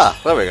 Ah,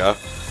 there we go.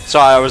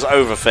 Sorry, I was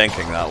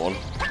overthinking that one.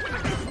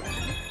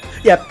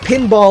 Yeah,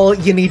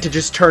 pinball, you need to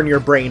just turn your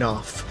brain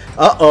off.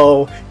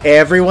 Uh-oh,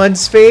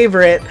 everyone's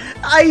favorite,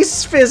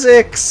 ice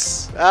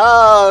physics!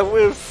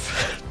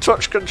 With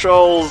touch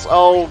controls,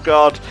 oh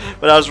god.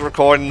 When I was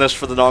recording this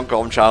for the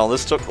non-com channel,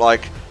 this took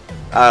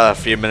a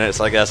few minutes,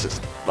 I guess. It's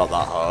not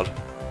that hard.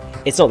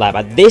 It's not that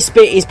bad. This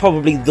bit is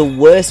probably the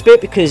worst bit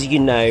because,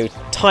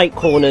 tight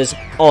corners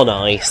on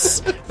ice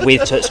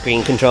with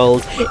touchscreen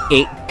controls.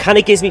 It kind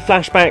of gives me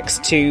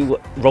flashbacks to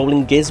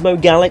Rolling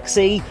Gizmo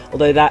Galaxy,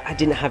 although that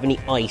didn't have any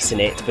ice in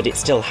it, but it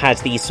still had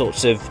these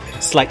sorts of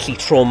slightly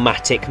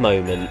traumatic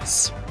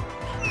moments.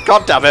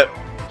 God damn it!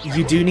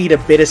 You do need a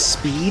bit of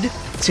speed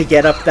to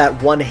get up that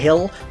one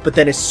hill, but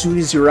then as soon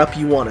as you're up,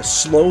 you want to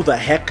slow the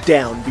heck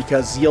down,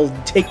 because you'll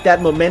take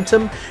that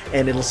momentum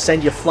and it'll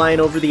send you flying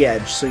over the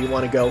edge. So you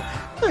want to go,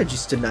 oh,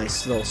 just a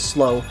nice little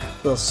slow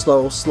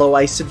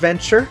ice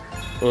adventure.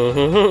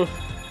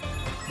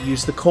 Mm-hmm.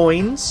 Use the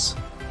coins.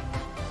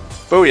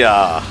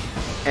 Booyah!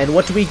 And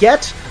what do we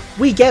get?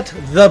 We get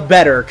the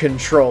better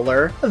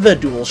controller, the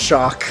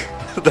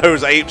DualShock.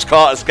 Those apes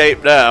can't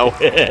escape now.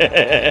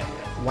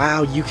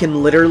 Wow, you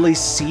can literally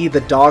see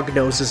the dog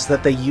noses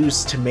that they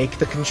use to make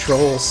the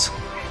controls.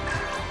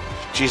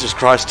 Jesus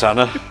Christ,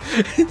 Tanner.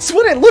 It's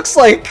what it looks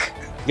like!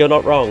 You're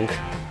not wrong.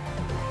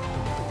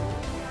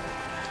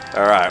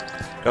 Alright,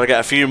 gotta get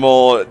a few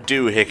more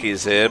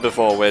doohickeys here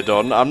before we're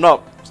done. I'm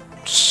not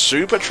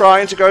super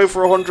trying to go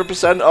for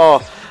 100% or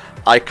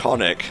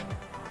iconic.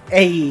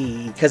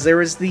 Hey, because there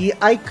was the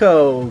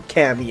Ico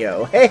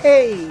cameo. Hey,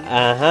 hey!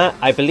 Uh-huh.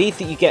 I believe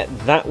that you get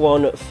that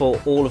one for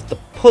all of the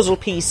puzzle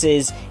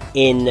pieces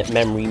in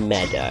Memory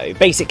Meadow.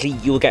 Basically,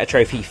 you'll get a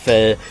trophy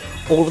for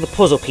all of the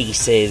puzzle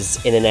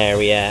pieces in an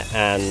area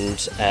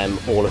and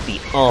all of the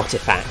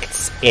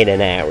artefacts in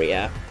an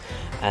area.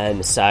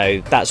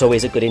 So that's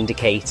always a good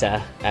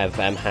indicator of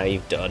how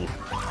you've done.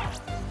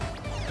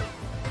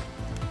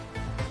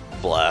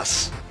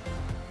 Bless.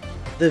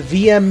 The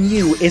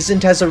VMU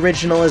isn't as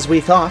original as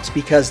we thought,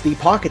 because the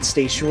Pocket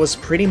Station was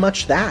pretty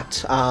much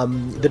that.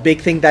 The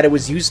big thing that it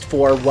was used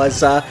for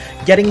was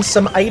getting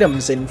some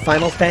items in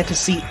Final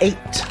Fantasy VIII.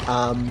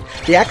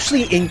 They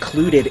actually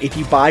included, if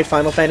you buy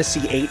Final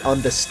Fantasy VIII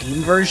on the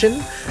Steam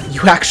version,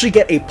 you actually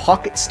get a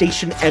Pocket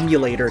Station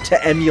emulator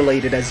to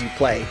emulate it as you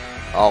play.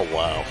 Oh,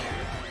 wow.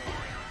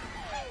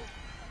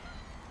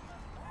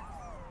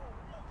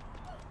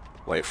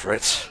 Wait for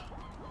it.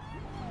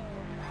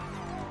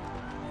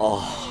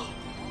 Oh.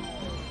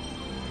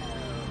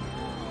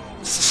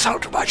 It's the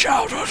sound of my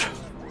childhood.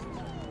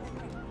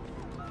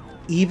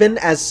 Even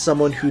as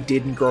someone who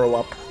didn't grow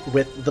up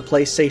with the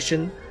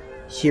PlayStation,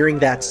 hearing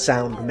that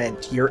sound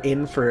meant you're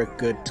in for a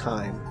good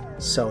time.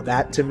 So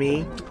that, to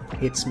me,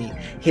 hits me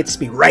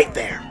right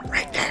there,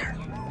 right there.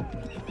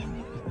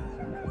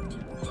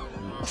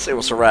 Let's see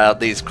what's around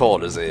these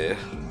corners here.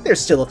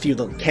 There's still a few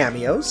little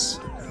cameos.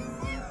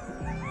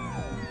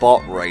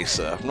 Bot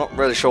Racer. I'm not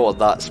really sure what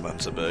that's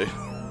meant to be.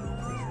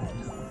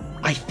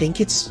 I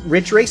think it's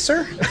Ridge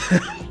Racer?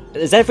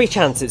 There's every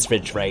chance it's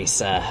Ridge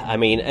Racer. I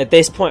mean, at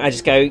this point, I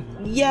just go,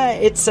 yeah,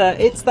 it's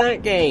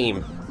that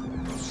game.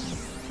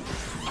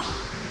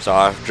 So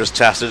I've just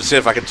tested to see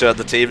if I can turn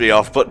the TV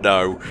off, but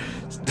no.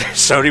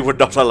 Sony would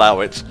not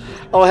allow it.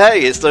 Oh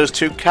hey, it's those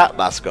two cat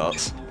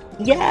mascots.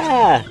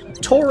 Yeah!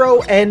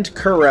 Toro and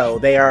Kuro.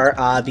 They are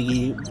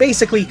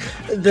basically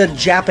the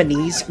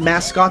Japanese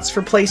mascots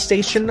for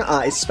PlayStation,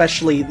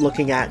 especially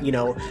looking at,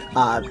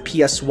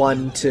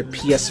 PS1 to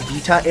PS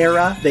Vita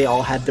era. They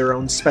all had their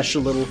own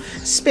special little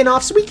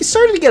spin-offs. We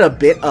started to get a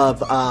bit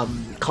of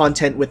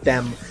content with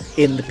them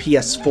in the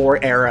PS4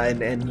 era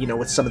and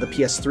with some of the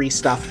PS3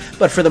 stuff.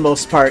 But for the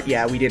most part,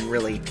 yeah, we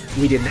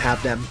didn't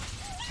have them.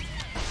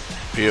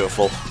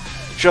 Beautiful.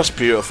 Just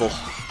beautiful.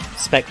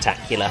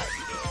 Spectacular.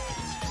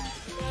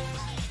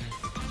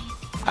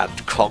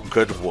 And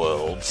conquered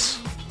worlds.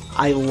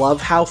 I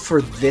love how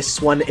for this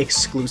one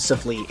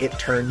exclusively, it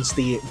turns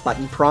the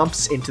button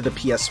prompts into the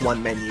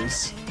PS1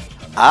 menus.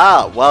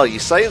 Ah, well, you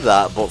say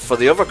that, but for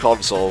the other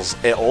consoles,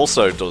 it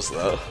also does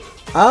that.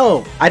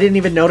 Oh, I didn't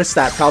even notice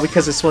that, probably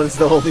because this one's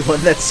the only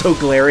one that's so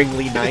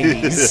glaringly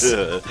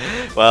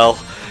 90s. Well,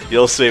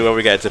 you'll see when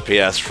we get to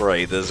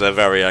PS3, there's a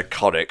very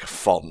iconic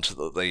font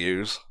that they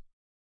use.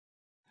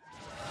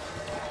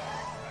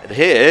 And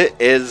here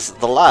is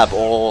the lab,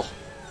 or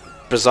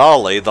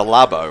bizarrely, the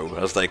Labo,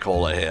 as they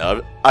call it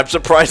here. I'm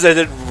surprised they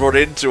didn't run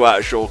into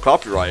actual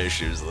copyright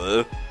issues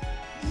there.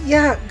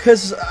 Yeah,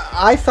 because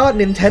I thought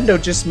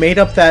Nintendo just made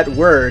up that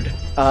word,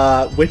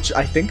 which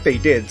I think they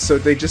did, so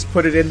they just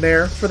put it in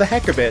there for the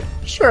heck of it.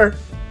 Sure.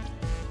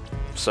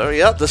 So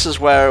yeah, this is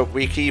where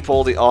we keep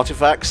all the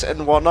artifacts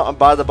and whatnot, and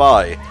by the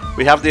by,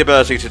 we have the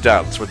ability to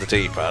dance with the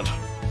D-pad.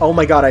 Oh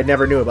my god, I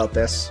never knew about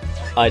this.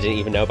 I didn't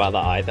even know about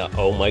that either.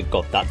 Oh my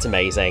god, that's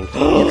amazing.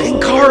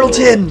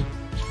 Carlton!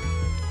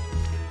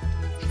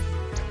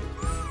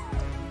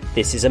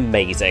 This is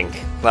amazing.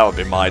 That would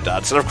be my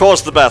dance, and of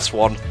course the best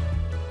one.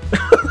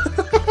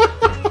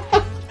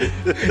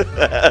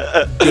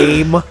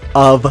 Game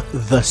of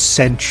the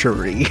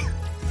century.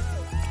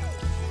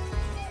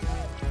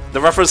 The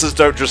references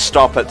don't just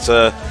stop at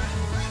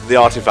the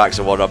artifacts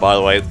and whatnot, by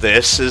the way.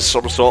 This is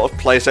some sort of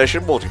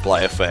PlayStation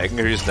multiplayer thing,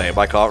 whose name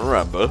I can't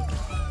remember.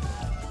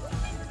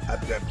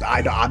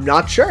 I'm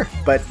not sure,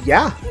 but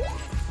yeah.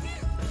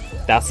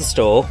 That's the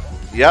store.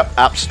 Yep,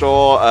 App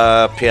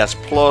Store, PS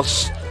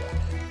Plus.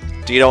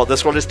 Do you know what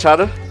this one is,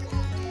 Tanner?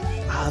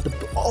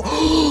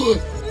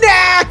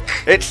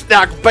 Knack! It's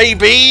Knack,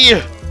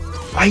 baby!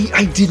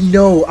 I didn't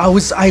know. I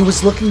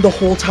was looking the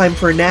whole time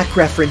for a knack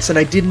reference, and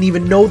I didn't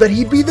even know that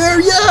he'd be there.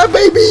 Yeah,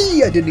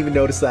 baby! I didn't even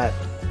notice that.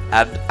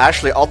 And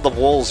actually, on the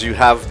walls, you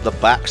have the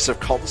backs of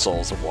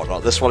consoles and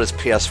whatnot. This one is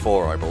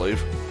PS4, I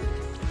believe.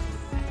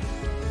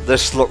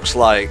 This looks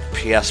like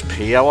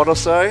PSP, I want to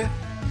say.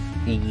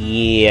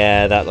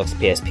 Yeah, that looks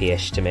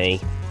PSP-ish to me.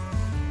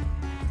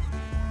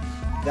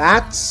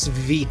 That's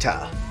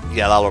Vita.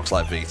 Yeah, that looks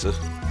like Vita.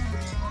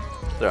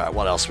 Alright,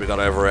 what else we got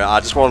over here? I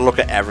just want to look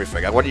at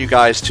everything. I want you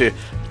guys to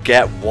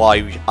get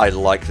why I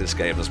like this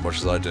game as much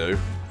as I do.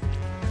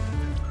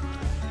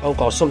 Oh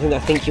gosh, something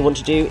that I think you want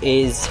to do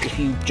is if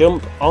you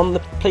jump on the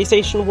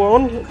PlayStation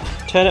 1,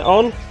 turn it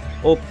on,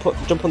 or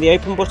jump on the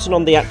open button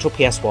on the actual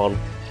PS1.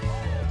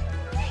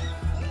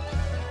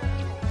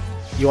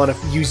 You want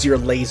to use your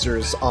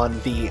lasers on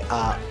the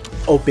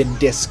open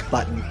disc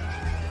button.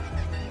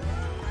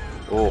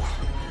 Oh,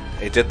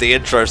 it did the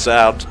intro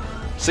sound.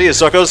 See you,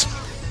 suckers!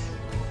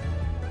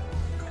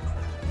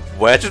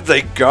 Where did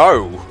they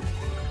go?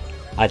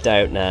 I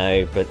don't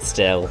know, but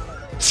still.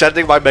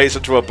 Sending my mates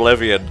into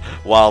oblivion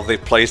while the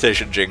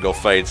PlayStation jingle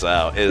fades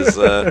out is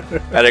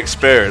an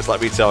experience,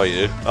 let me tell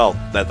you. Oh,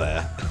 they're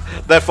there.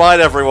 They're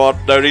fine,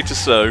 everyone. No need to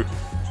sue.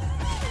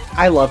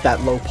 I love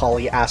that low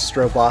poly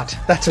Astrobot.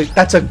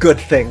 That's a good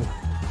thing.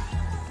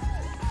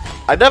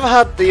 I never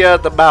had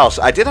the mouse.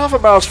 I did have a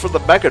mouse for the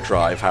Mega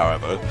Drive,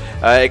 however.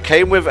 It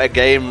came with a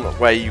game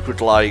where you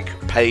could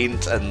like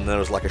paint, and there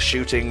was like a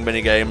shooting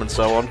minigame and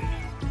so on.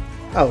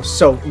 Oh,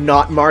 so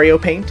not Mario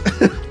Paint?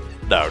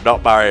 No,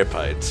 not Mario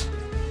Paint.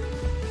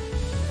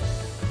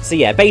 So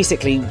yeah,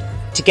 basically,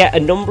 to get a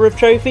number of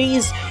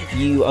trophies,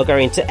 you are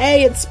going to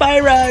A at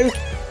Spyro!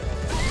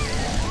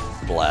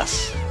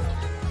 Bless.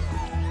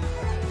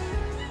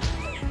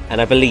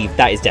 And I believe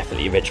that is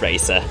definitely Ridge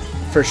Racer.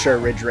 For sure,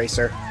 Ridge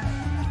Racer.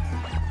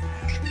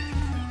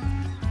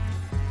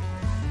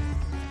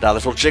 Now,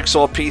 little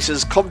jigsaw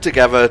pieces come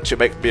together to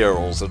make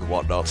murals and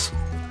whatnot.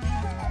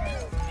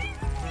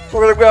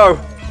 Look at them go!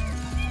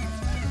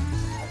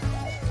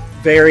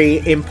 Very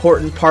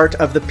important part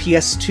of the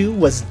PS2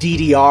 was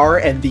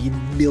DDR and the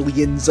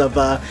millions of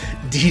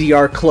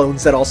DDR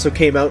clones that also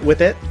came out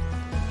with it.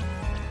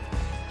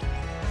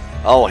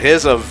 Oh,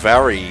 here's a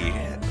very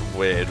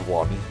weird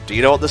one. Do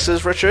you know what this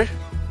is, Richie?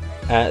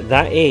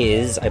 That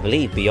is, I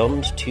believe,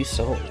 Beyond Two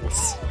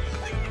Souls.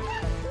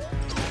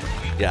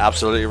 Yeah,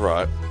 absolutely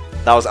right.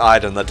 That was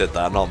Aiden that did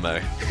that, not me.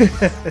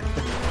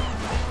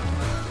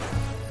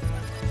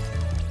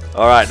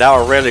 Alright, now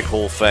a really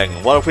cool thing.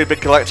 What have we been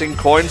collecting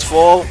coins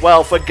for?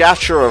 Well, for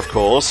gacha, of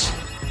course.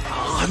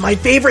 Oh, my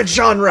favorite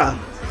genre!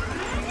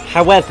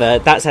 However,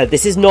 that said,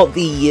 this is not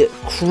the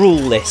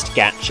cruelest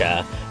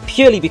gacha,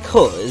 purely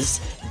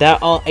because there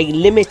are a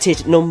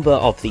limited number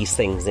of these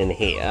things in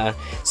here,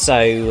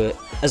 so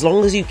as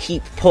long as you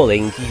keep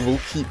pulling, you will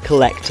keep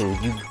collecting.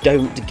 You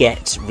don't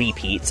get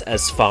repeats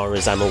as far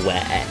as I'm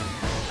aware.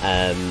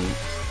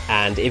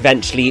 And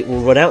eventually it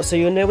will run out, so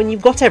you'll know when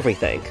you've got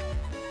everything.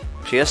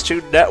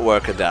 PS2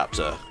 network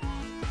adapter.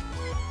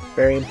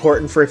 Very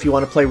important for if you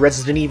want to play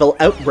Resident Evil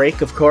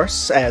Outbreak, of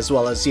course, as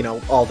well as, you know,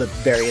 all the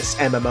various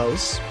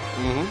MMOs.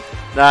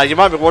 Mm-hmm. Now, you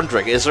might be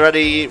wondering, is there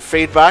any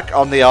feedback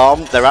on the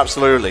arm? There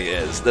absolutely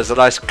is. There's a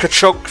nice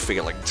ka-chunk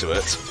feeling to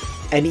it.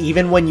 And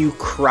even when you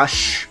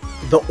crush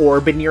the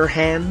orb in your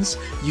hands,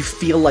 you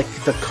feel like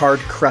the Card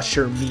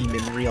Crusher meme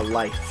in real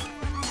life.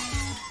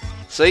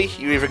 See,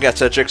 you even get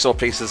jigsaw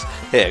pieces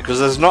here, because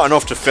there's not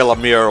enough to fill a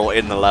mural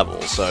in the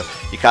level, so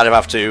you kind of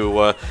have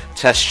to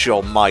test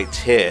your might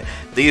here.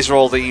 These are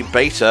all the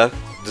beta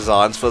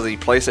designs for the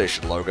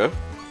PlayStation logo.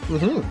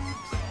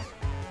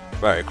 Mm-hmm.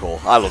 Very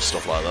cool. I love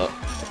stuff like that.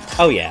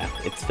 Oh yeah,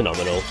 it's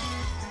phenomenal.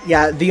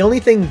 Yeah, the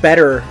only thing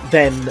better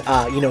than,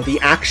 you know, the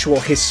actual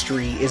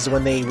history is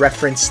when they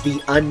reference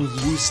the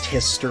unused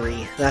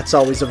history. That's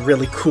always a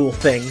really cool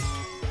thing.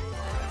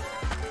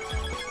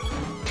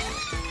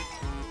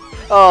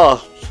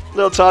 Oh,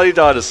 little tiny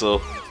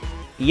dinosaur.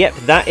 Yep,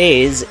 that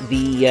is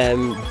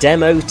the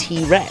demo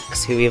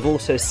T-Rex, who we have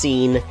also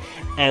seen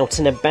out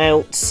and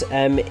about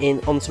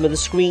on some of the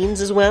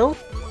screens as well.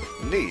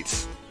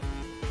 Neat.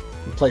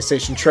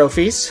 PlayStation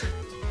trophies.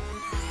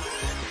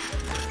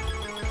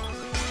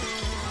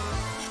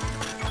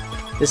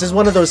 This is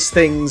one of those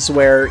things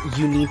where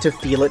you need to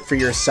feel it for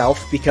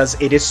yourself because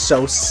it is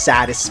so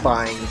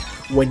satisfying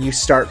when you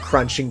start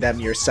crunching them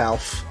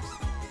yourself.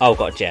 Oh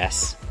god,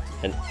 Jess.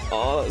 And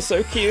oh,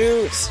 so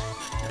cute!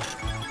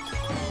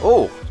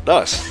 Oh,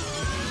 nice.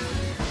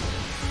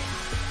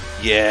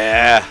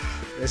 Yeah.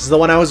 This is the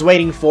one I was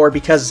waiting for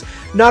because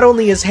not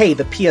only is, hey,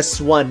 the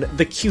PS1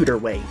 the cuter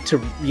way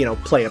to, you know,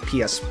 play a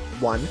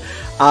PS1,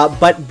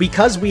 but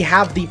because we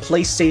have the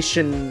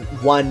PlayStation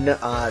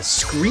 1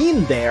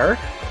 screen there,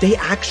 they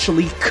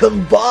actually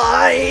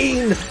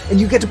combine! And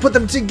you get to put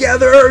them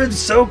together! It's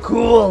so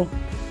cool!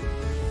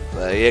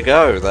 There you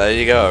go, there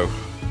you go.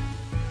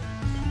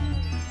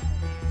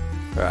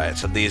 Right,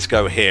 so these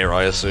go here,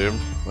 I assume.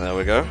 There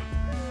we go.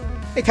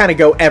 They kind of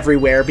go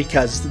everywhere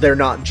because they're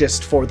not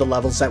just for the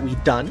levels that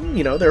we've done,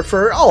 you know, they're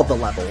for all the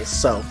levels,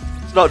 so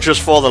It's not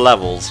just for the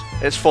levels,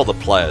 it's for the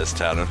players,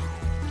 Tanner.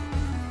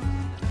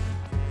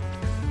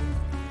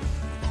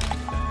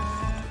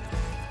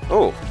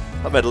 Oh,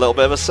 that made a little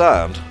bit of a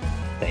sound.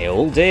 They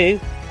all do.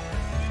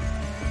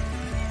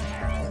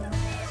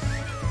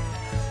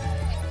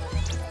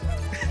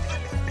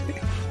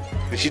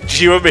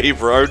 You and me,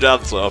 bro,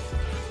 dance off.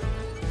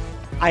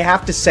 I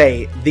have to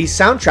say, the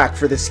soundtrack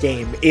for this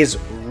game is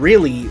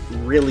really,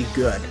 really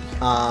good.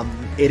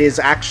 It is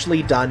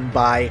actually done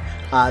by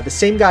the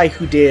same guy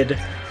who did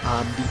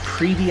the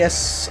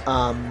previous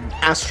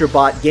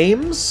Astrobot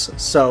games.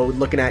 So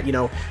looking at, you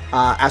know,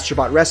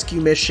 Astrobot Rescue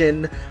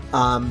Mission.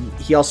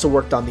 He also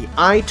worked on the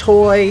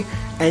iToy,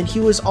 and he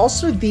was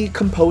also the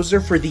composer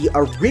for the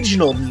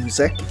original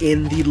music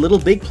in the Little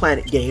Big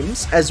Planet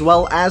games, as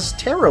well as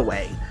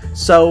Tearaway.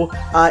 So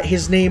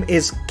his name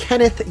is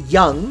Kenneth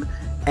Young,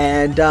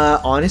 and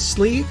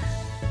honestly,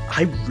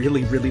 I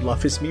really, really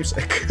love his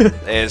music.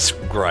 It's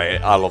great.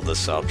 I love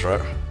this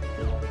soundtrack.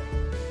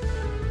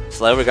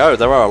 So there we go.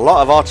 There are a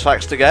lot of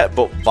artifacts to get,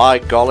 but by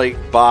golly,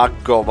 by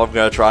gum, I'm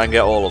going to try and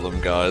get all of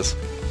them, guys.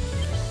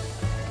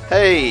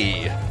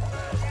 Hey!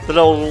 The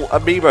little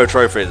amiibo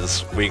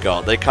trophies we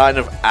got, they kind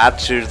of add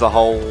to the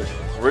whole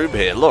room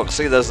here. Look,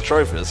 see, there's the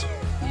trophies.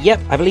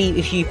 Yep, I believe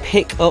if you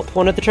pick up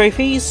one of the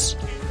trophies...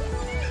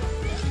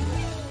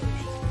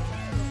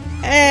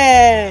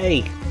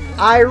 Hey!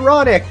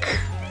 Ironic!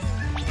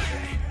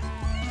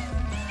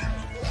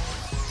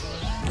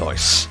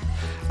 Nice.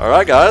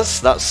 Alright guys,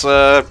 that's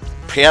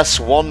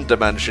PS1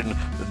 dimension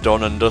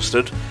done and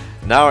dusted.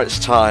 Now it's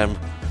time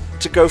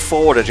to go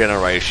forward a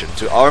generation,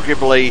 to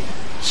arguably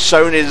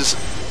Sony's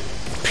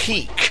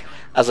peak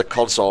as a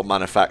console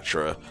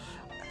manufacturer.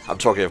 I'm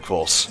talking, of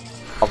course,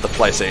 of the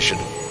PlayStation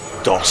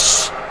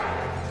DOS.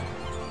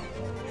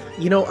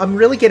 You know, I'm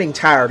really getting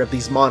tired of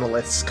these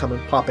monoliths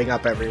popping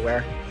up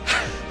everywhere.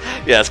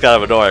 Yeah, it's kind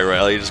of annoying,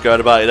 really. You're just going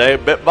about your day,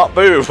 bit, bop,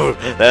 boom.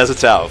 There's a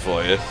tower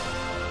for you.